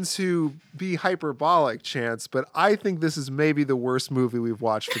mean to be hyperbolic, Chance, but I think this is maybe the worst movie we've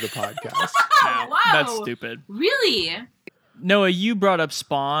watched for the podcast. Wow. That's stupid. Really? Noah, you brought up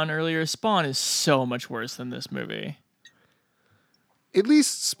Spawn earlier. Spawn is so much worse than this movie. At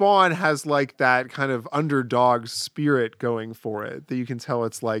least Spawn has like that kind of underdog spirit going for it, that you can tell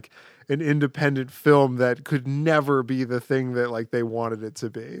it's like an independent film that could never be the thing that like they wanted it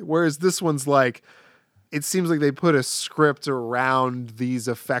to be. Whereas this one's like, it seems like they put a script around these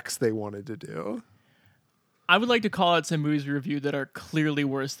effects they wanted to do. I would like to call out some movies we reviewed that are clearly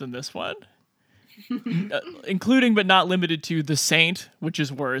worse than this one. Including but not limited to The Saint, which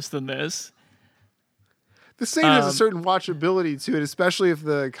is worse than this. The Saint has a certain watchability to it, especially if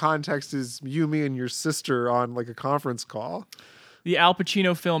the context is you, me, and your sister on like a conference call. The Al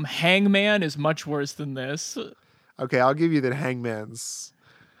Pacino film Hangman is much worse than this. Okay, I'll give you that Hangman's.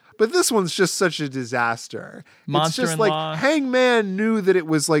 But this one's just such a disaster. Monster it's just in like Law. Hangman knew that it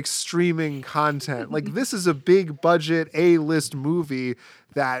was like streaming content. Like this is a big budget A-list movie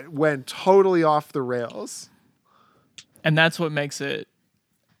that went totally off the rails. And that's what makes it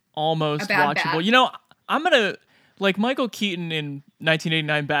almost bad watchable. bad. You know, I'm going to, like Michael Keaton in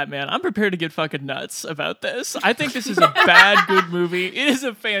 1989 Batman, I'm prepared to get fucking nuts about this. I think this is a bad, good movie. It is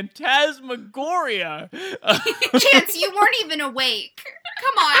a phantasmagoria. Chance, you weren't even awake.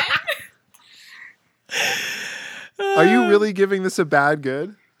 Come on. Are you really giving this a bad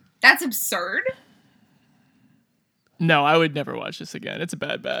good? That's absurd. No, I would never watch this again. It's a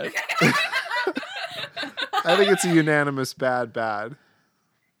bad. I think it's a unanimous bad.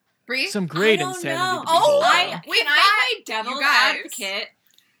 Brie? Some great I don't insanity. know. To behold. Can I play devil's advocate?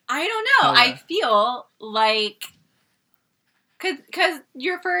 I don't know. I feel like because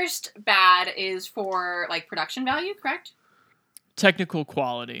your first bad is for like production value, correct? Technical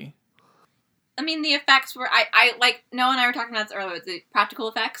quality. I mean, the effects were I like Noah and I were talking about this earlier. The practical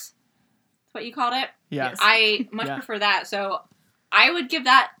effects. That's what you called it. Yes. I much prefer that. So I would give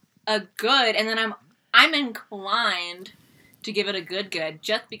that a good, and then I'm inclined to give it a good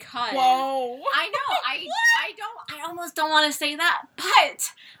just because. Whoa. I know. I almost don't want to say that,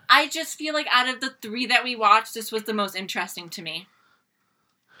 but I just feel like out of the 3 that we watched, this was the most interesting to me.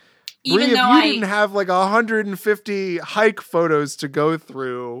 Brie, if you didn't have like 150 hike photos to go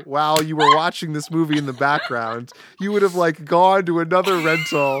through while you were watching this movie in the background, you would have like gone to another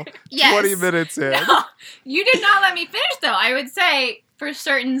rental 20 minutes in. No, you did not let me finish though. I would say for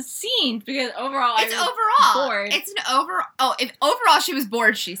certain scenes, because overall I was bored. It's an overall. Oh, if overall she was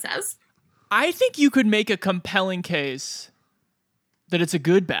bored, she says. I think you could make a compelling case that it's a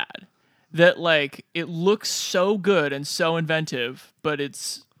good bad. That like it looks so good and so inventive, but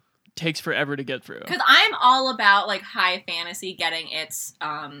takes forever to get through. Because I'm all about like high fantasy getting its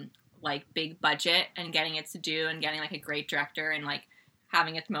like big budget and getting its due and getting like a great director and like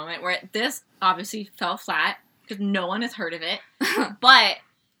having its moment. Where this obviously fell flat because no one has heard of it. But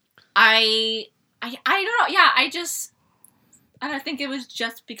I don't know. Yeah, I don't think it was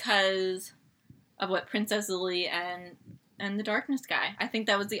just because of what Princess Lily and the Darkness guy. I think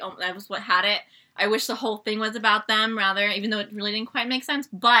that was what had it. I wish the whole thing was about them rather, even though it really didn't quite make sense.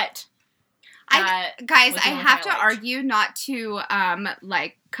 But I have to argue not to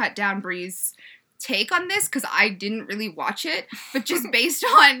like cut down Brie's take on this because I didn't really watch it, but just based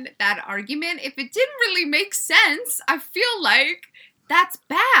on that argument, if it didn't really make sense, I feel like that's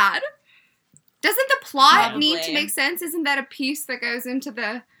bad. Doesn't the plot need to make sense? Isn't that a piece that goes into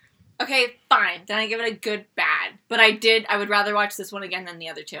the... Okay, fine. Then I give it a good bad. But I would rather watch this one again than the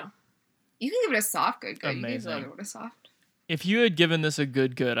other 2. You can give it a soft good. Amazing. You can give the other one a soft. If you had given this a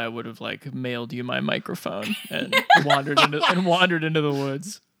good, I would have like mailed you my microphone and wandered into the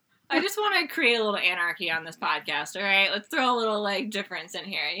woods. I just want to create a little anarchy on this podcast. All right, let's throw a little like difference in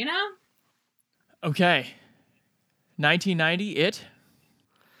here. You know? Okay. 1990. It.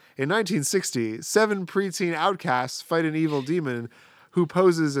 In 1960, 7 preteen outcasts fight an evil demon who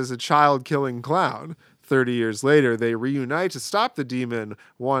poses as a child-killing clown. 30 years later, they reunite to stop the demon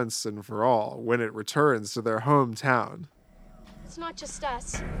once and for all when it returns to their hometown. It's not just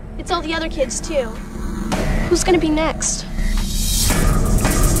us. It's all the other kids, too. Who's gonna be next?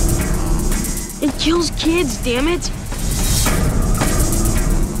 It kills kids, damn it!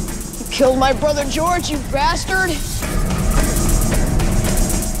 You killed my brother George, you bastard!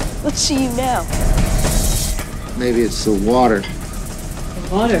 Let's see you now. Maybe it's the water. The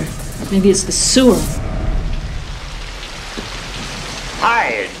water? Maybe it's the sewer.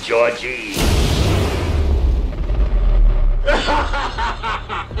 Hi, Georgie.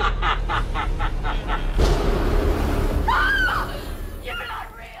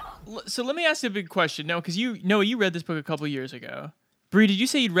 So let me ask you a big question. No, because you read this book a couple years ago. Brie, did you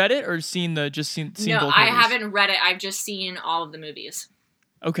say you'd read it or seen No, both movies? I haven't read it. I've just seen all of the movies.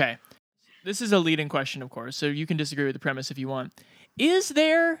 Okay. This is a leading question, of course, so you can disagree with the premise if you want. Is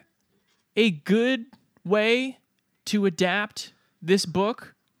there a good way to adapt this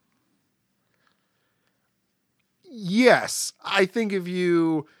book? Yes. I think if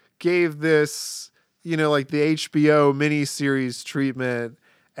you gave this, like the HBO miniseries treatment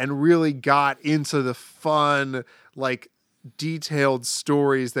and really got into the fun, like detailed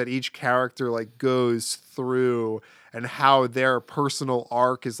stories that each character like goes through and how their personal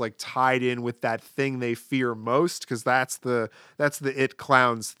arc is like tied in with that thing they fear most, because that's the It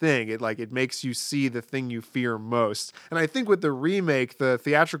Clown's thing. It makes you see the thing you fear most. And I think with the remake, the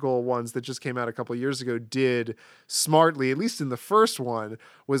theatrical ones that just came out a couple years ago did smartly, at least in the first one,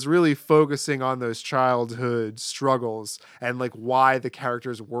 was really focusing on those childhood struggles and like why the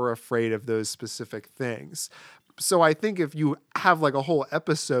characters were afraid of those specific things. So I think if you have like a whole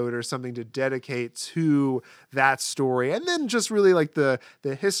episode or something to dedicate to that story, and then just really like the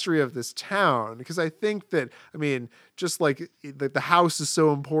history of this town, because I think that, just like the house is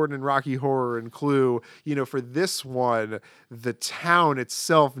so important in Rocky Horror and Clue, for this one, the town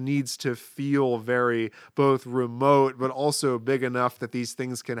itself needs to feel very both remote, but also big enough that these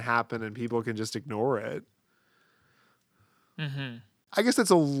things can happen and people can just ignore it. Mm-hmm. I guess that's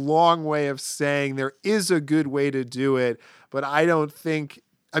a long way of saying there is a good way to do it, but I don't think,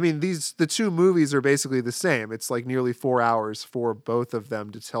 the 2 movies are basically the same. It's like nearly 4 hours for both of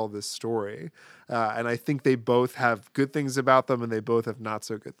them to tell this story. And I think they both have good things about them and they both have not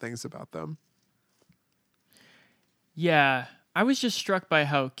so good things about them. Yeah. I was just struck by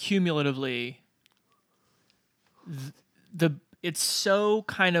how cumulatively it's so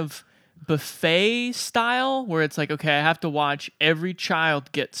kind of buffet style, where it's like, okay, I have to watch every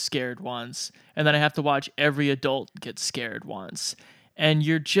child get scared once, and then I have to watch every adult get scared once. And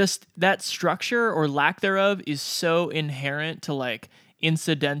you're just, that structure or lack thereof is so inherent to like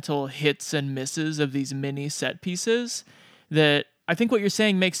incidental hits and misses of these mini set pieces that I think what you're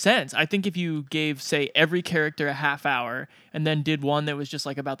saying makes sense. I think if you gave, say, every character a half hour and then did one that was just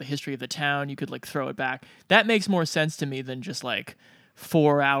like about the history of the town, you could like throw it back. That makes more sense to me than just like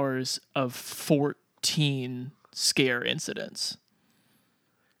 4 hours of 14 scare incidents.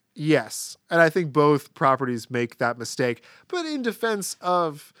 Yes, and I think both properties make that mistake. But in defense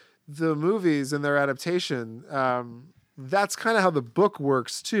of the movies and their adaptation, that's kind of how the book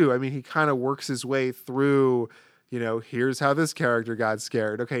works too. I mean, he kind of works his way through, you know, here's how this character got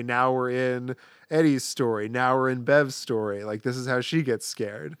scared. Okay, now we're in Eddie's story. Now we're in Bev's story. Like, this is how she gets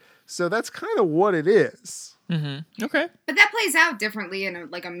scared. So that's kind of what it is. Mm-hmm. Okay. But that plays out differently in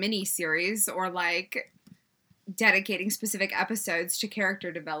a mini series, or like dedicating specific episodes to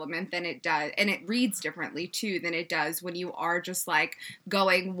character development than it does. And it reads differently too than it does when you are just like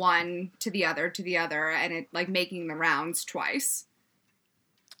going one to the other and it like making the rounds twice.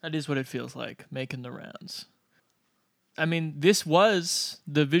 That is what it feels like, making the rounds. I mean, this was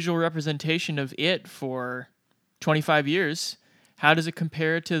the visual representation of it for 25 years. How does it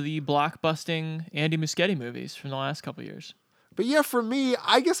compare to the blockbusting Andy Muschietti movies from the last couple of years? But yeah, for me,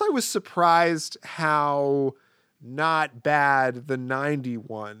 I guess I was surprised how not bad the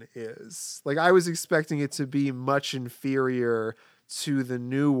 91 is. Like, I was expecting it to be much inferior to the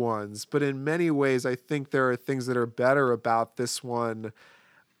new ones, but in many ways, I think there are things that are better about this one,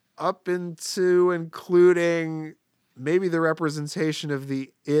 up into including maybe the representation of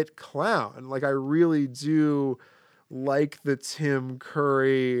the It clown. Like, I really do like the Tim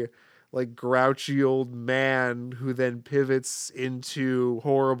Curry, like, grouchy old man who then pivots into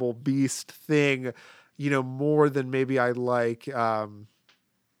horrible beast thing, you know, more than maybe I like,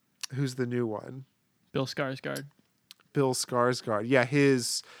 who's the new one? Bill Skarsgård. Yeah,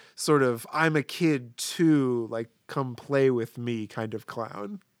 his sort of, I'm a kid too, like, come play with me kind of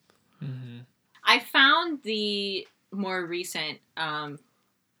clown. Mm-hmm. I found the more recent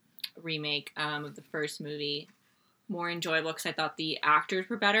remake of the first movie more enjoyable because I thought the actors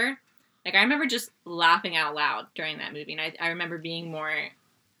were better. Like, I remember just laughing out loud during that movie, and I remember being more,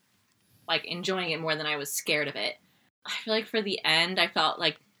 like, enjoying it more than I was scared of it. I feel like for the end, I felt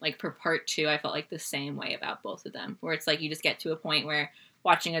like for part 2, I felt like the same way about both of them, where it's like you just get to a point where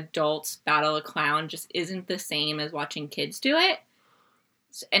watching adults battle a clown just isn't the same as watching kids do it.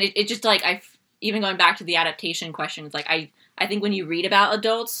 And it just, like, even going back to the adaptation question, it's like, I think when you read about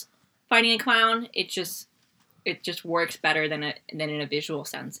adults fighting a clown, it just works better than in a visual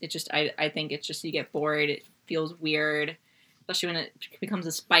sense. It just, I think it's just, you get bored. It feels weird, especially when it becomes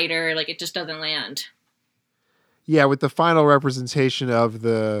a spider. Like, it just doesn't land. Yeah, with the final representation of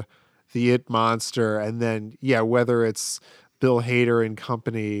the It monster, and then, yeah, whether it's Bill Hader and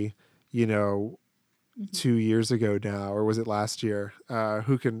company, you know, 2 years ago now, or was it last year?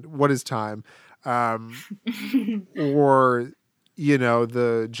 What is time? Or, you know,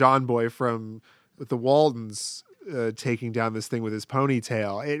 the John Boy from the Waldens taking down this thing with his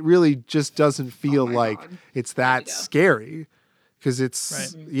ponytail. It really just doesn't feel like it's that scary. Because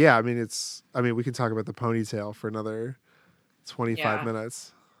it's, right. Yeah, I mean, we can talk about the ponytail for another 25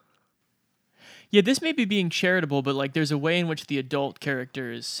 minutes. Yeah, this may be being charitable, but like there's a way in which the adult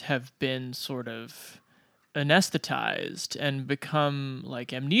characters have been sort of anesthetized and become like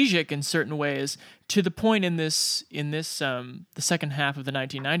amnesic in certain ways, to the point in this the second half of the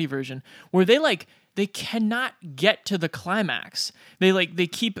 1990 version where they cannot get to the climax. They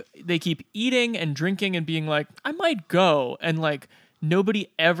keep eating and drinking and being like, I might go, and like nobody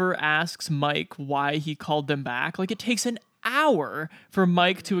ever asks Mike why he called them back. Like, it takes an hour for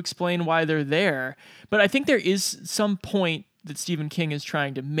Mike to explain why they're there. But I think there is some point that Stephen King is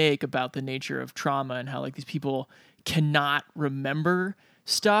trying to make about the nature of trauma and how like these people cannot remember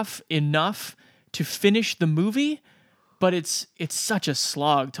stuff enough to finish the movie. But it's such a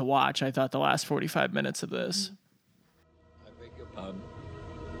slog to watch, I thought, the last 45 minutes of this. Come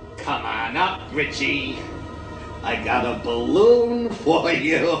on up, Richie. I got a balloon for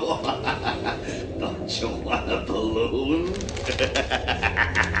you. Don't you want a balloon?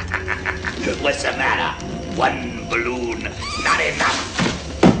 What's the matter? One balloon, not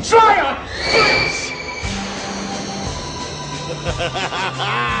enough. Try it!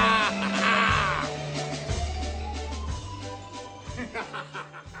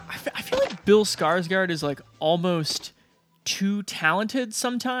 I feel like Bill Skarsgård is like almost too talented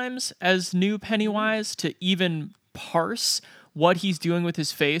sometimes as new Pennywise to even parse what he's doing with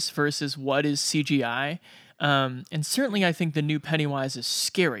his face versus what is CGI. And certainly I think the new Pennywise is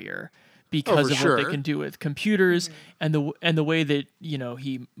scarier because of what they can do with computers and the way that, you know,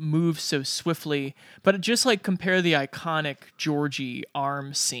 he moves so swiftly. But just like compare the iconic Georgie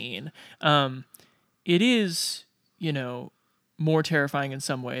arm scene, it is, you know, more terrifying in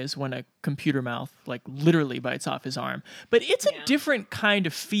some ways when a computer mouth like literally bites off his arm. But it's a different kind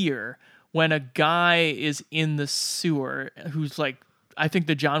of fear when a guy is in the sewer who's like, I think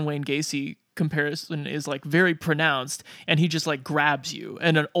the John Wayne Gacy comparison is like very pronounced, and he just like grabs you,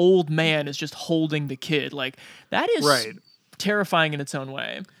 and an old man is just holding the kid. Like that is terrifying in its own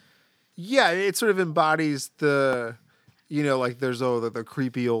way. Yeah, it sort of embodies the, you know, like there's the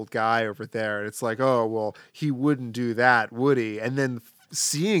creepy old guy over there, and it's like, oh well, he wouldn't do that, would he? And then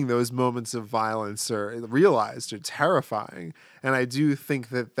seeing those moments of violence are realized are terrifying. And I do think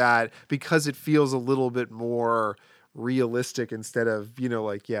that because it feels a little bit more realistic instead of, you know,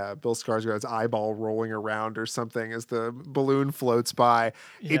 like, Bill Skarsgård's eyeball rolling around or something as the balloon floats by,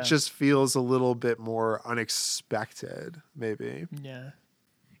 it just feels a little bit more unexpected, maybe. Yeah.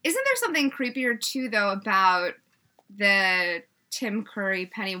 Isn't there something creepier too, though, about the Tim Curry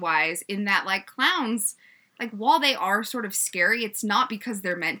Pennywise in that, like, clowns, like, while they are sort of scary, it's not because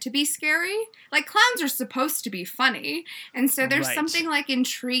they're meant to be scary. Like, clowns are supposed to be funny. And so there's something, like,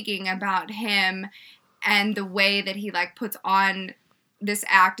 intriguing about him and the way that he, like, puts on this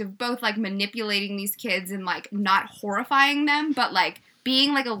act of both, like, manipulating these kids and, like, not horrifying them, but, like,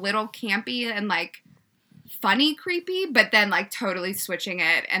 being, like, a little campy and, like, funny creepy, but then, like, totally switching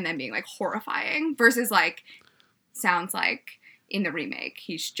it and then being, like, horrifying versus, like, sounds like in the remake,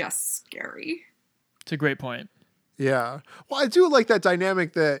 he's just scary. It's a great point. Yeah. Well, I do like that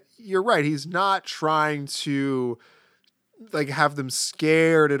dynamic that you're right. He's not trying to like have them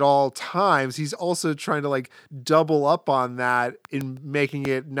scared at all times. He's also trying to like double up on that in making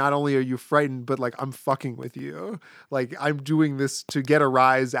it not only are you frightened, but like I'm fucking with you. Like I'm doing this to get a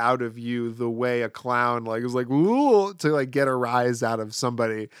rise out of you the way a clown like is like, ooh, to like get a rise out of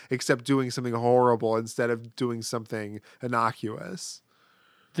somebody, except doing something horrible instead of doing something innocuous.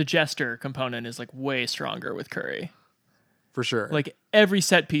 The jester component is like way stronger with Curry. For sure. Like every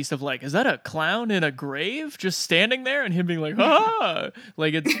set piece of like, is that a clown in a grave just standing there and him being like, ah,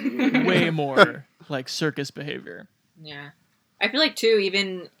 like it's way more like circus behavior. Yeah. I feel like too,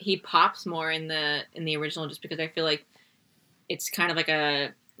 even he pops more in the original just because I feel like it's kind of like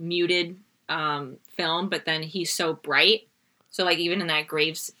a muted film, but then he's so bright. So like even in that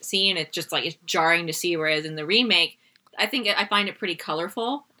grave scene, it's just like, it's jarring to see. Whereas in the remake, I find it pretty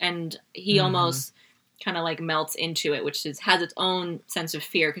colorful, and he almost kind of like melts into it, which has its own sense of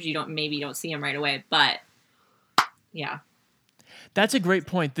fear because you don't see him right away. But yeah, that's a great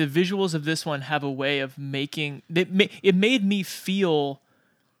point. The visuals of this one have a way of making it made me feel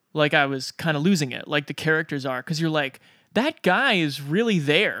like I was kind of losing it, like the characters are, because you're like, that guy is really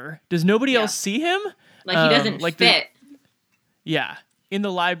there. Does nobody else see him? Like he doesn't like fit. In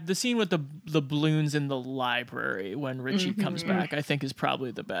the scene with the balloons in the library when Richie comes back, I think is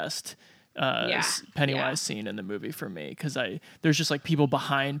probably the best Pennywise scene in the movie for me, because there's just like people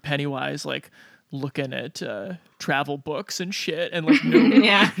behind Pennywise like looking at travel books and shit, and like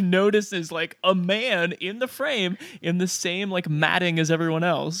nobody notices like a man in the frame in the same like matting as everyone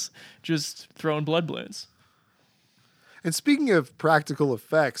else, just throwing blood balloons. And speaking of practical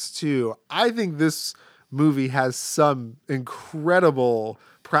effects too, I think this movie has some incredible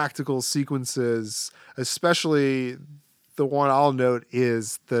practical sequences, especially the one I'll note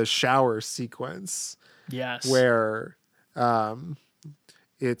is the shower sequence. Yes. Where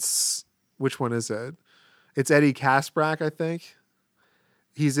it's, which one is it? It's Eddie Kaspbrak, I think.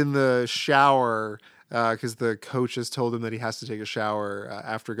 He's in the shower because the coach has told him that he has to take a shower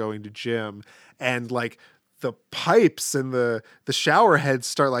after going to gym. And like the pipes and the shower heads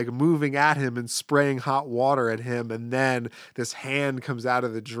start like moving at him and spraying hot water at him. And then this hand comes out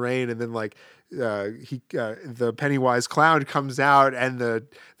of the drain, and then like the Pennywise clown comes out, and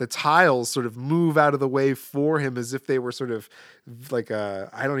the tiles sort of move out of the way for him as if they were sort of like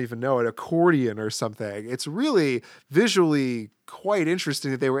I don't even know, an accordion or something. It's really visually quite interesting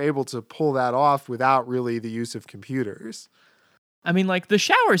that they were able to pull that off without really the use of computers. I mean, like, the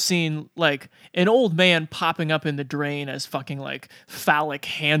shower scene, like, an old man popping up in the drain as fucking, like, phallic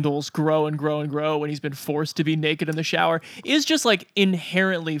handles grow and grow and grow when he's been forced to be naked in the shower is just, like,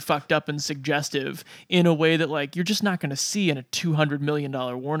 inherently fucked up and suggestive in a way that, like, you're just not going to see in a $200 million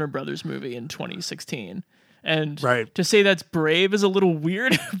Warner Brothers movie in 2016. And to say that's brave is a little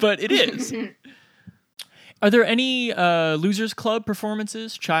weird, but it is. Are there any Losers Club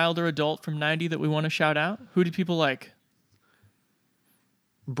performances, child or adult, from 90 that we want to shout out? Who did people like?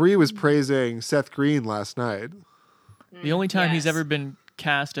 Brie was praising Seth Green last night. The only time he's ever been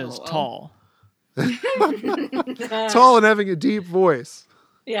cast as tall. Tall and having a deep voice.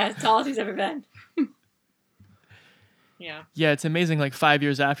 Yeah, as tall as he's ever been. Yeah. Yeah, it's amazing. Like 5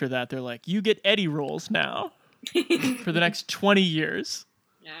 years after that, they're like, you get Eddie roles now for the next 20 years.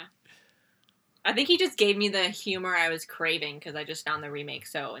 Yeah. I think he just gave me the humor I was craving because I just found the remake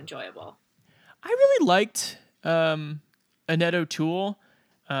so enjoyable. I really liked Annette O'Toole,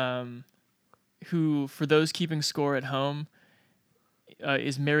 who, for those keeping score at home,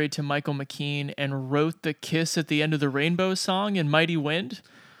 is married to Michael McKean and wrote the Kiss at the End of the Rainbow song in Mighty Wind.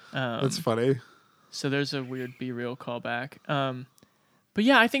 That's funny. So there's a weird Be Real callback. But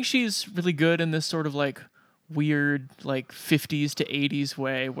yeah, I think she's really good in this sort of like weird like 50s to 80s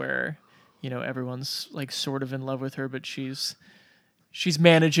way where, you know, everyone's like sort of in love with her, but she's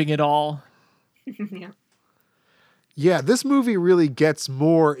managing it all. Yeah. Yeah, this movie really gets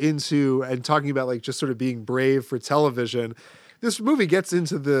more into, and talking about like just sort of being brave for television, this movie gets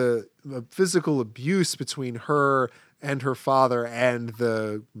into the physical abuse between her and her father and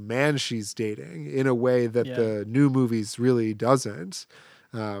the man she's dating in a way that the new movies really doesn't.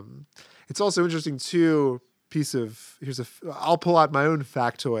 It's also interesting too, I'll pull out my own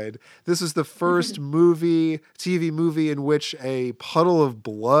factoid. This is the first TV movie in which a puddle of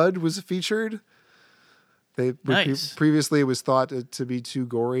blood was featured. Previously it was thought to be too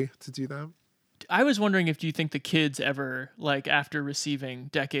gory to do that. I was wondering if do you think the kids ever, like after receiving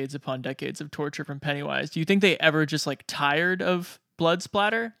decades upon decades of torture from Pennywise, do you think they ever just like tired of blood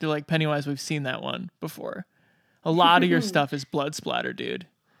splatter? They're like, Pennywise, we've seen that one before. A lot of your stuff is blood splatter, dude.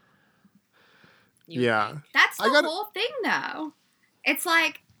 Yeah. That's the whole thing, though. It's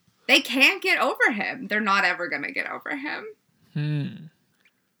like, they can't get over him. They're not ever going to get over him.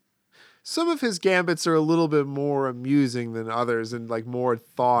 Some of his gambits are a little bit more amusing than others and like more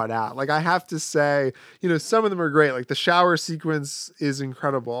thought out. Like I have to say, you know, some of them are great. Like the shower sequence is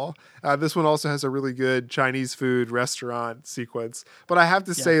incredible. This one also has a really good Chinese food restaurant sequence. But I have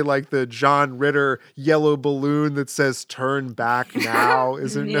to say, like the John Ritter yellow balloon that says "Turn back now"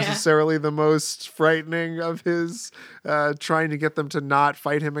 isn't necessarily the most frightening of his trying to get them to not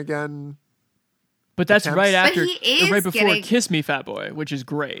fight him again. But that's attempts. right after, right before "Kiss Me, Fat Boy," which is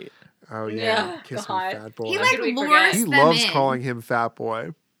great. Oh yeah, Kiss Me, Fat Boy. He like lures He them loves in. calling him Fat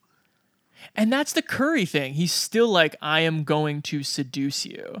Boy. And that's the Curry thing. He's still like, I am going to seduce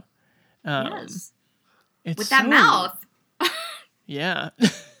you. Yes. It's with that mouth. Yeah.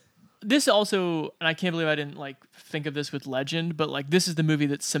 This also, and I can't believe I didn't like think of this with Legend, but like this is the movie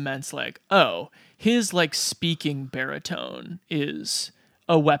that cements like, oh, his like speaking baritone is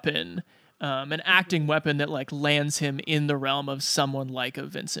a weapon. An acting weapon that like lands him in the realm of someone like a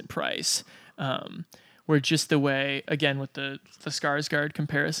Vincent Price, where just the way, again with the Skarsgård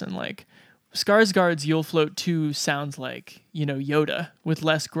comparison, like Skarsgård's "You'll Float Too" sounds like, you know, Yoda with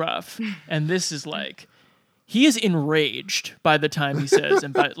less gruff, and this is like he is enraged by the time he says,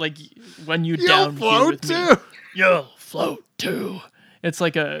 and but like when you down here with me, you'll float too. It's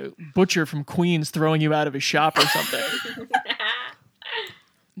like a butcher from Queens throwing you out of his shop or something.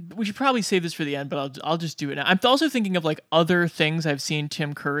 We should probably save this for the end, but I'll just do it now. I'm also thinking of like other things I've seen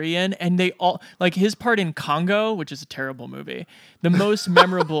Tim Curry in, and they all like his part in Congo, which is a terrible movie. The most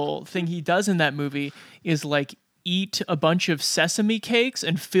memorable thing he does in that movie is like eat a bunch of sesame cakes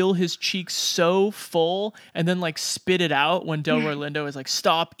and fill his cheeks so full and then like spit it out when Delroy Lindo is like,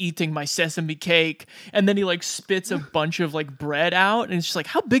 stop eating my sesame cake. And then he like spits a bunch of like bread out, and it's just like,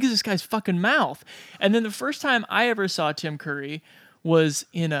 how big is this guy's fucking mouth? And then the first time I ever saw Tim Curry was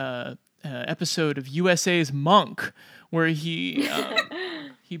in a episode of USA's Monk, where he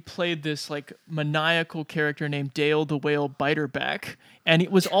played this like maniacal character named Dale the Whale Biterbeck, and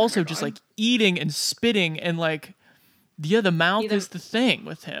it was also just like eating and spitting and like the mouth is the thing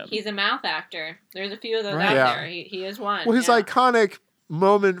with him. He's a mouth actor. There's a few of those Right. out there. He is one. Well, his iconic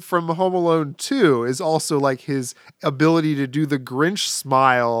moment from Home Alone 2 is also like his ability to do the Grinch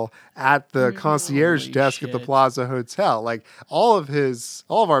smile at the concierge desk at the Plaza Hotel. Like all of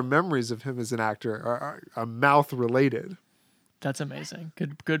our memories of him as an actor are mouth related. That's amazing.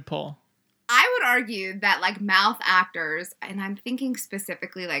 Good pull. I would argue that like mouth actors, and I'm thinking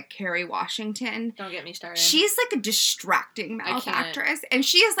specifically like Kerry Washington. Don't get me started. She's like a distracting mouth actress, and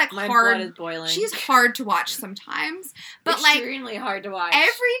she is like My hard. blood is boiling. She's hard to watch sometimes, but extremely hard to watch.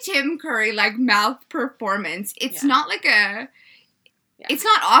 Every Tim Curry like mouth performance, it's not like a. Yeah. It's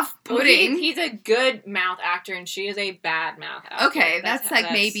not off-putting. Well, he's a good mouth actor, and she is a bad mouth actor. Okay, that's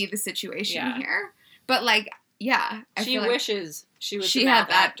maybe the situation here. But like, yeah, I she feel like wishes she was she the had mouth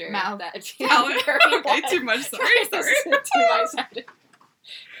that actor. mouth That talent. Okay, too much. Sorry.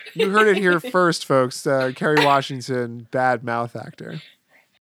 You heard it here first, folks. Kerry Washington, bad mouth actor.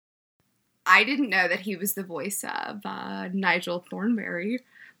 I didn't know that he was the voice of Nigel Thornberry,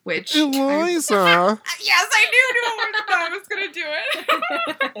 which Eliza. Yes, I knew I was going to do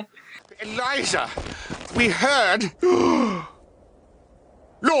it. Eliza, we heard.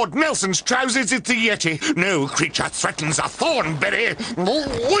 Lord Nelson's trousers is the Yeti. No creature threatens a Thornberry.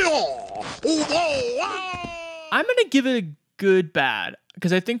 I'm going to give it a good bad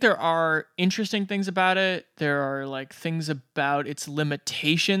because I think there are interesting things about it. There are like things about its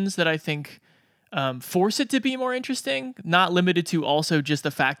limitations that I think force it to be more interesting, not limited to also just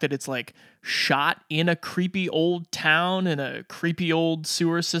the fact that it's like shot in a creepy old town in a creepy old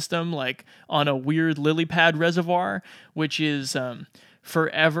sewer system, like on a weird lily pad reservoir, which is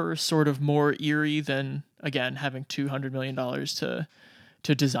forever sort of more eerie than, again, having $200 million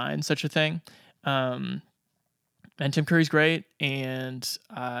to design such a thing. And Tim Curry's great, and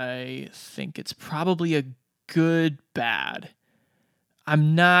I think it's probably a good bad. I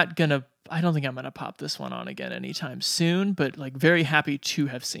don't think I'm gonna pop this one on again anytime soon, but like very happy to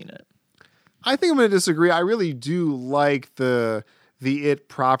have seen it. I think I'm gonna disagree. I really do like the It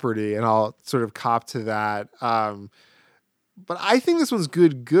property, and I'll sort of cop to that. But I think this one's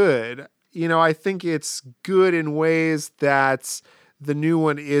good. You know, I think it's good in ways that the new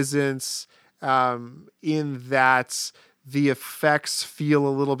one isn't, in that the effects feel a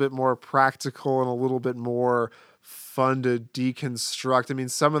little bit more practical and a little bit more fun to deconstruct. I mean,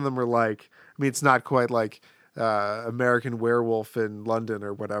 some of them are like, it's not quite like American Werewolf in London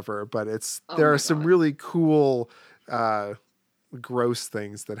or whatever, but there are some really cool gross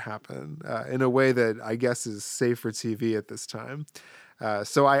things that happen in a way that I guess is safe for TV at this time.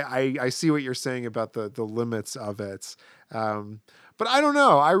 So I see what you're saying about the limits of it. But I don't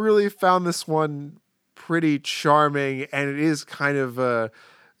know. I really found this one pretty charming, and it is kind of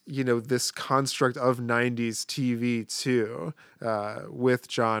this construct of 90s TV too, with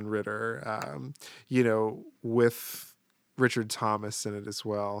John Ritter, with Richard Thomas in it as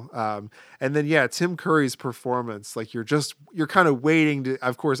well. And then, Tim Curry's performance, like you're kind of waiting to,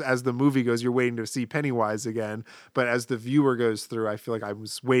 of course, as the movie goes, you're waiting to see Pennywise again. But as the viewer goes through, I feel like I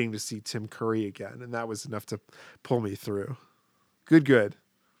was waiting to see Tim Curry again. And that was enough to pull me through. Good.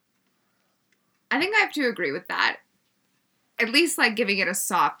 I think I have to agree with that. At least like giving it a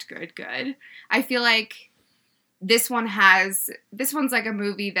soft good. I feel like this one's like a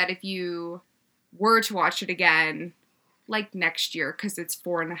movie that if you were to watch it again, like next year, because it's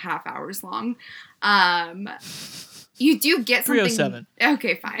 4.5 hours long, you do get something. 307.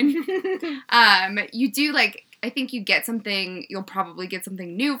 Okay, fine. You do I think you get something. You'll probably get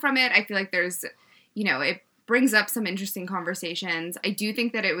something new from it. I feel like there's, it brings up some interesting conversations. I do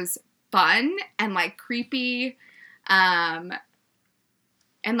think that it was fun and like creepy. And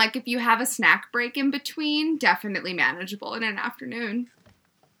like if you have a snack break in between, definitely manageable in an afternoon.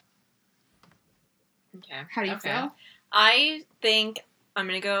 Okay. How do you feel? I think I'm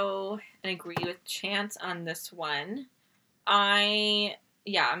going to go and agree with Chance on this one. I'm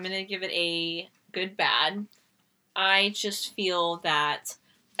going to give it a good bad. I just feel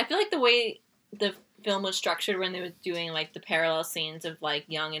like the way the film was structured when they were doing like the parallel scenes of like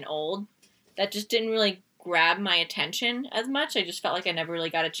young and old, that just didn't really grab my attention as much. I just felt like I never really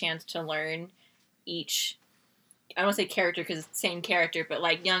got a chance to learn each, I don't want to say character because it's the same character, but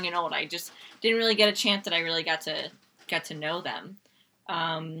like young and old, I just didn't really get a chance that I really got to know them.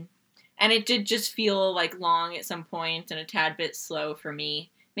 And it did just feel like long at some point and a tad bit slow for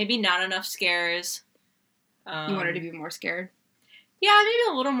me. Maybe not enough scares. You wanted to be more scared? Yeah,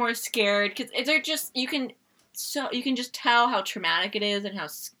 maybe a little more scared because they're just you can just tell how traumatic it is and how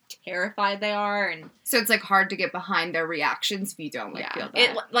terrified they are, and so it's like hard to get behind their reactions if you don't feel that.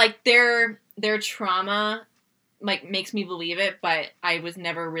 It like their trauma like makes me believe it, but I was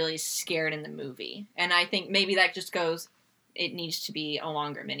never really scared in the movie, and I think maybe that just goes. It needs to be a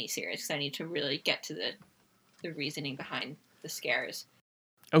longer miniseries because I need to really get to the reasoning behind the scares.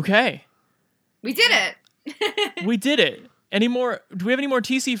 Okay, we did it. We did it. Any more? Do we have any more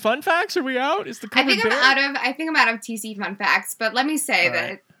TC fun facts? Are we out? Is the I think I'm out of TC fun facts. But let me say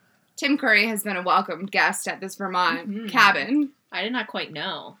that Tim Curry has been a welcomed guest at this Vermont cabin. I did not quite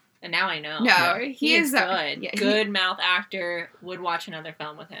know, and now I know. No, he is good. Good mouth actor. Would watch another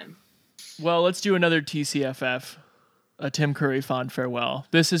film with him. Well, let's do another TCFF, a Tim Curry fond farewell.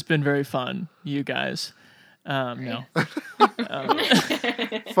 This has been very fun, you guys. No.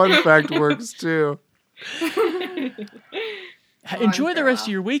 Fun fact works too. Enjoy the rest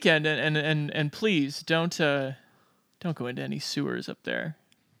of your weekend, and please don't go into any sewers up there.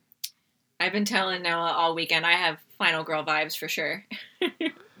 I've been telling Noah all weekend I have Final Girl vibes for sure.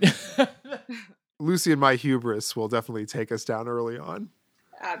 Lucy and my hubris will definitely take us down early on.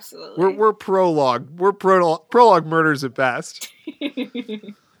 Absolutely. We're prologue. We're prologue murders at best.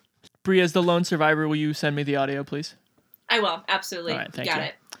 Brie, as the lone survivor, will you send me the audio, please? I will. Absolutely. All right, thank Got you.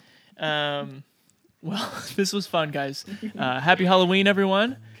 it. Well, this was fun, guys. Happy Halloween,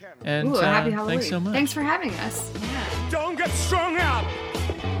 everyone. And happy Halloween. Thanks so much. Thanks for having us. Yeah. Don't get strung out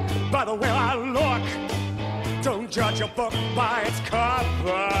by the way I look. Don't judge a book by its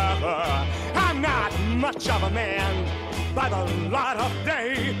cover. I'm not much of a man by the light of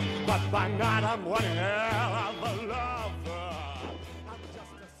day, but by night I'm one hell of a lover.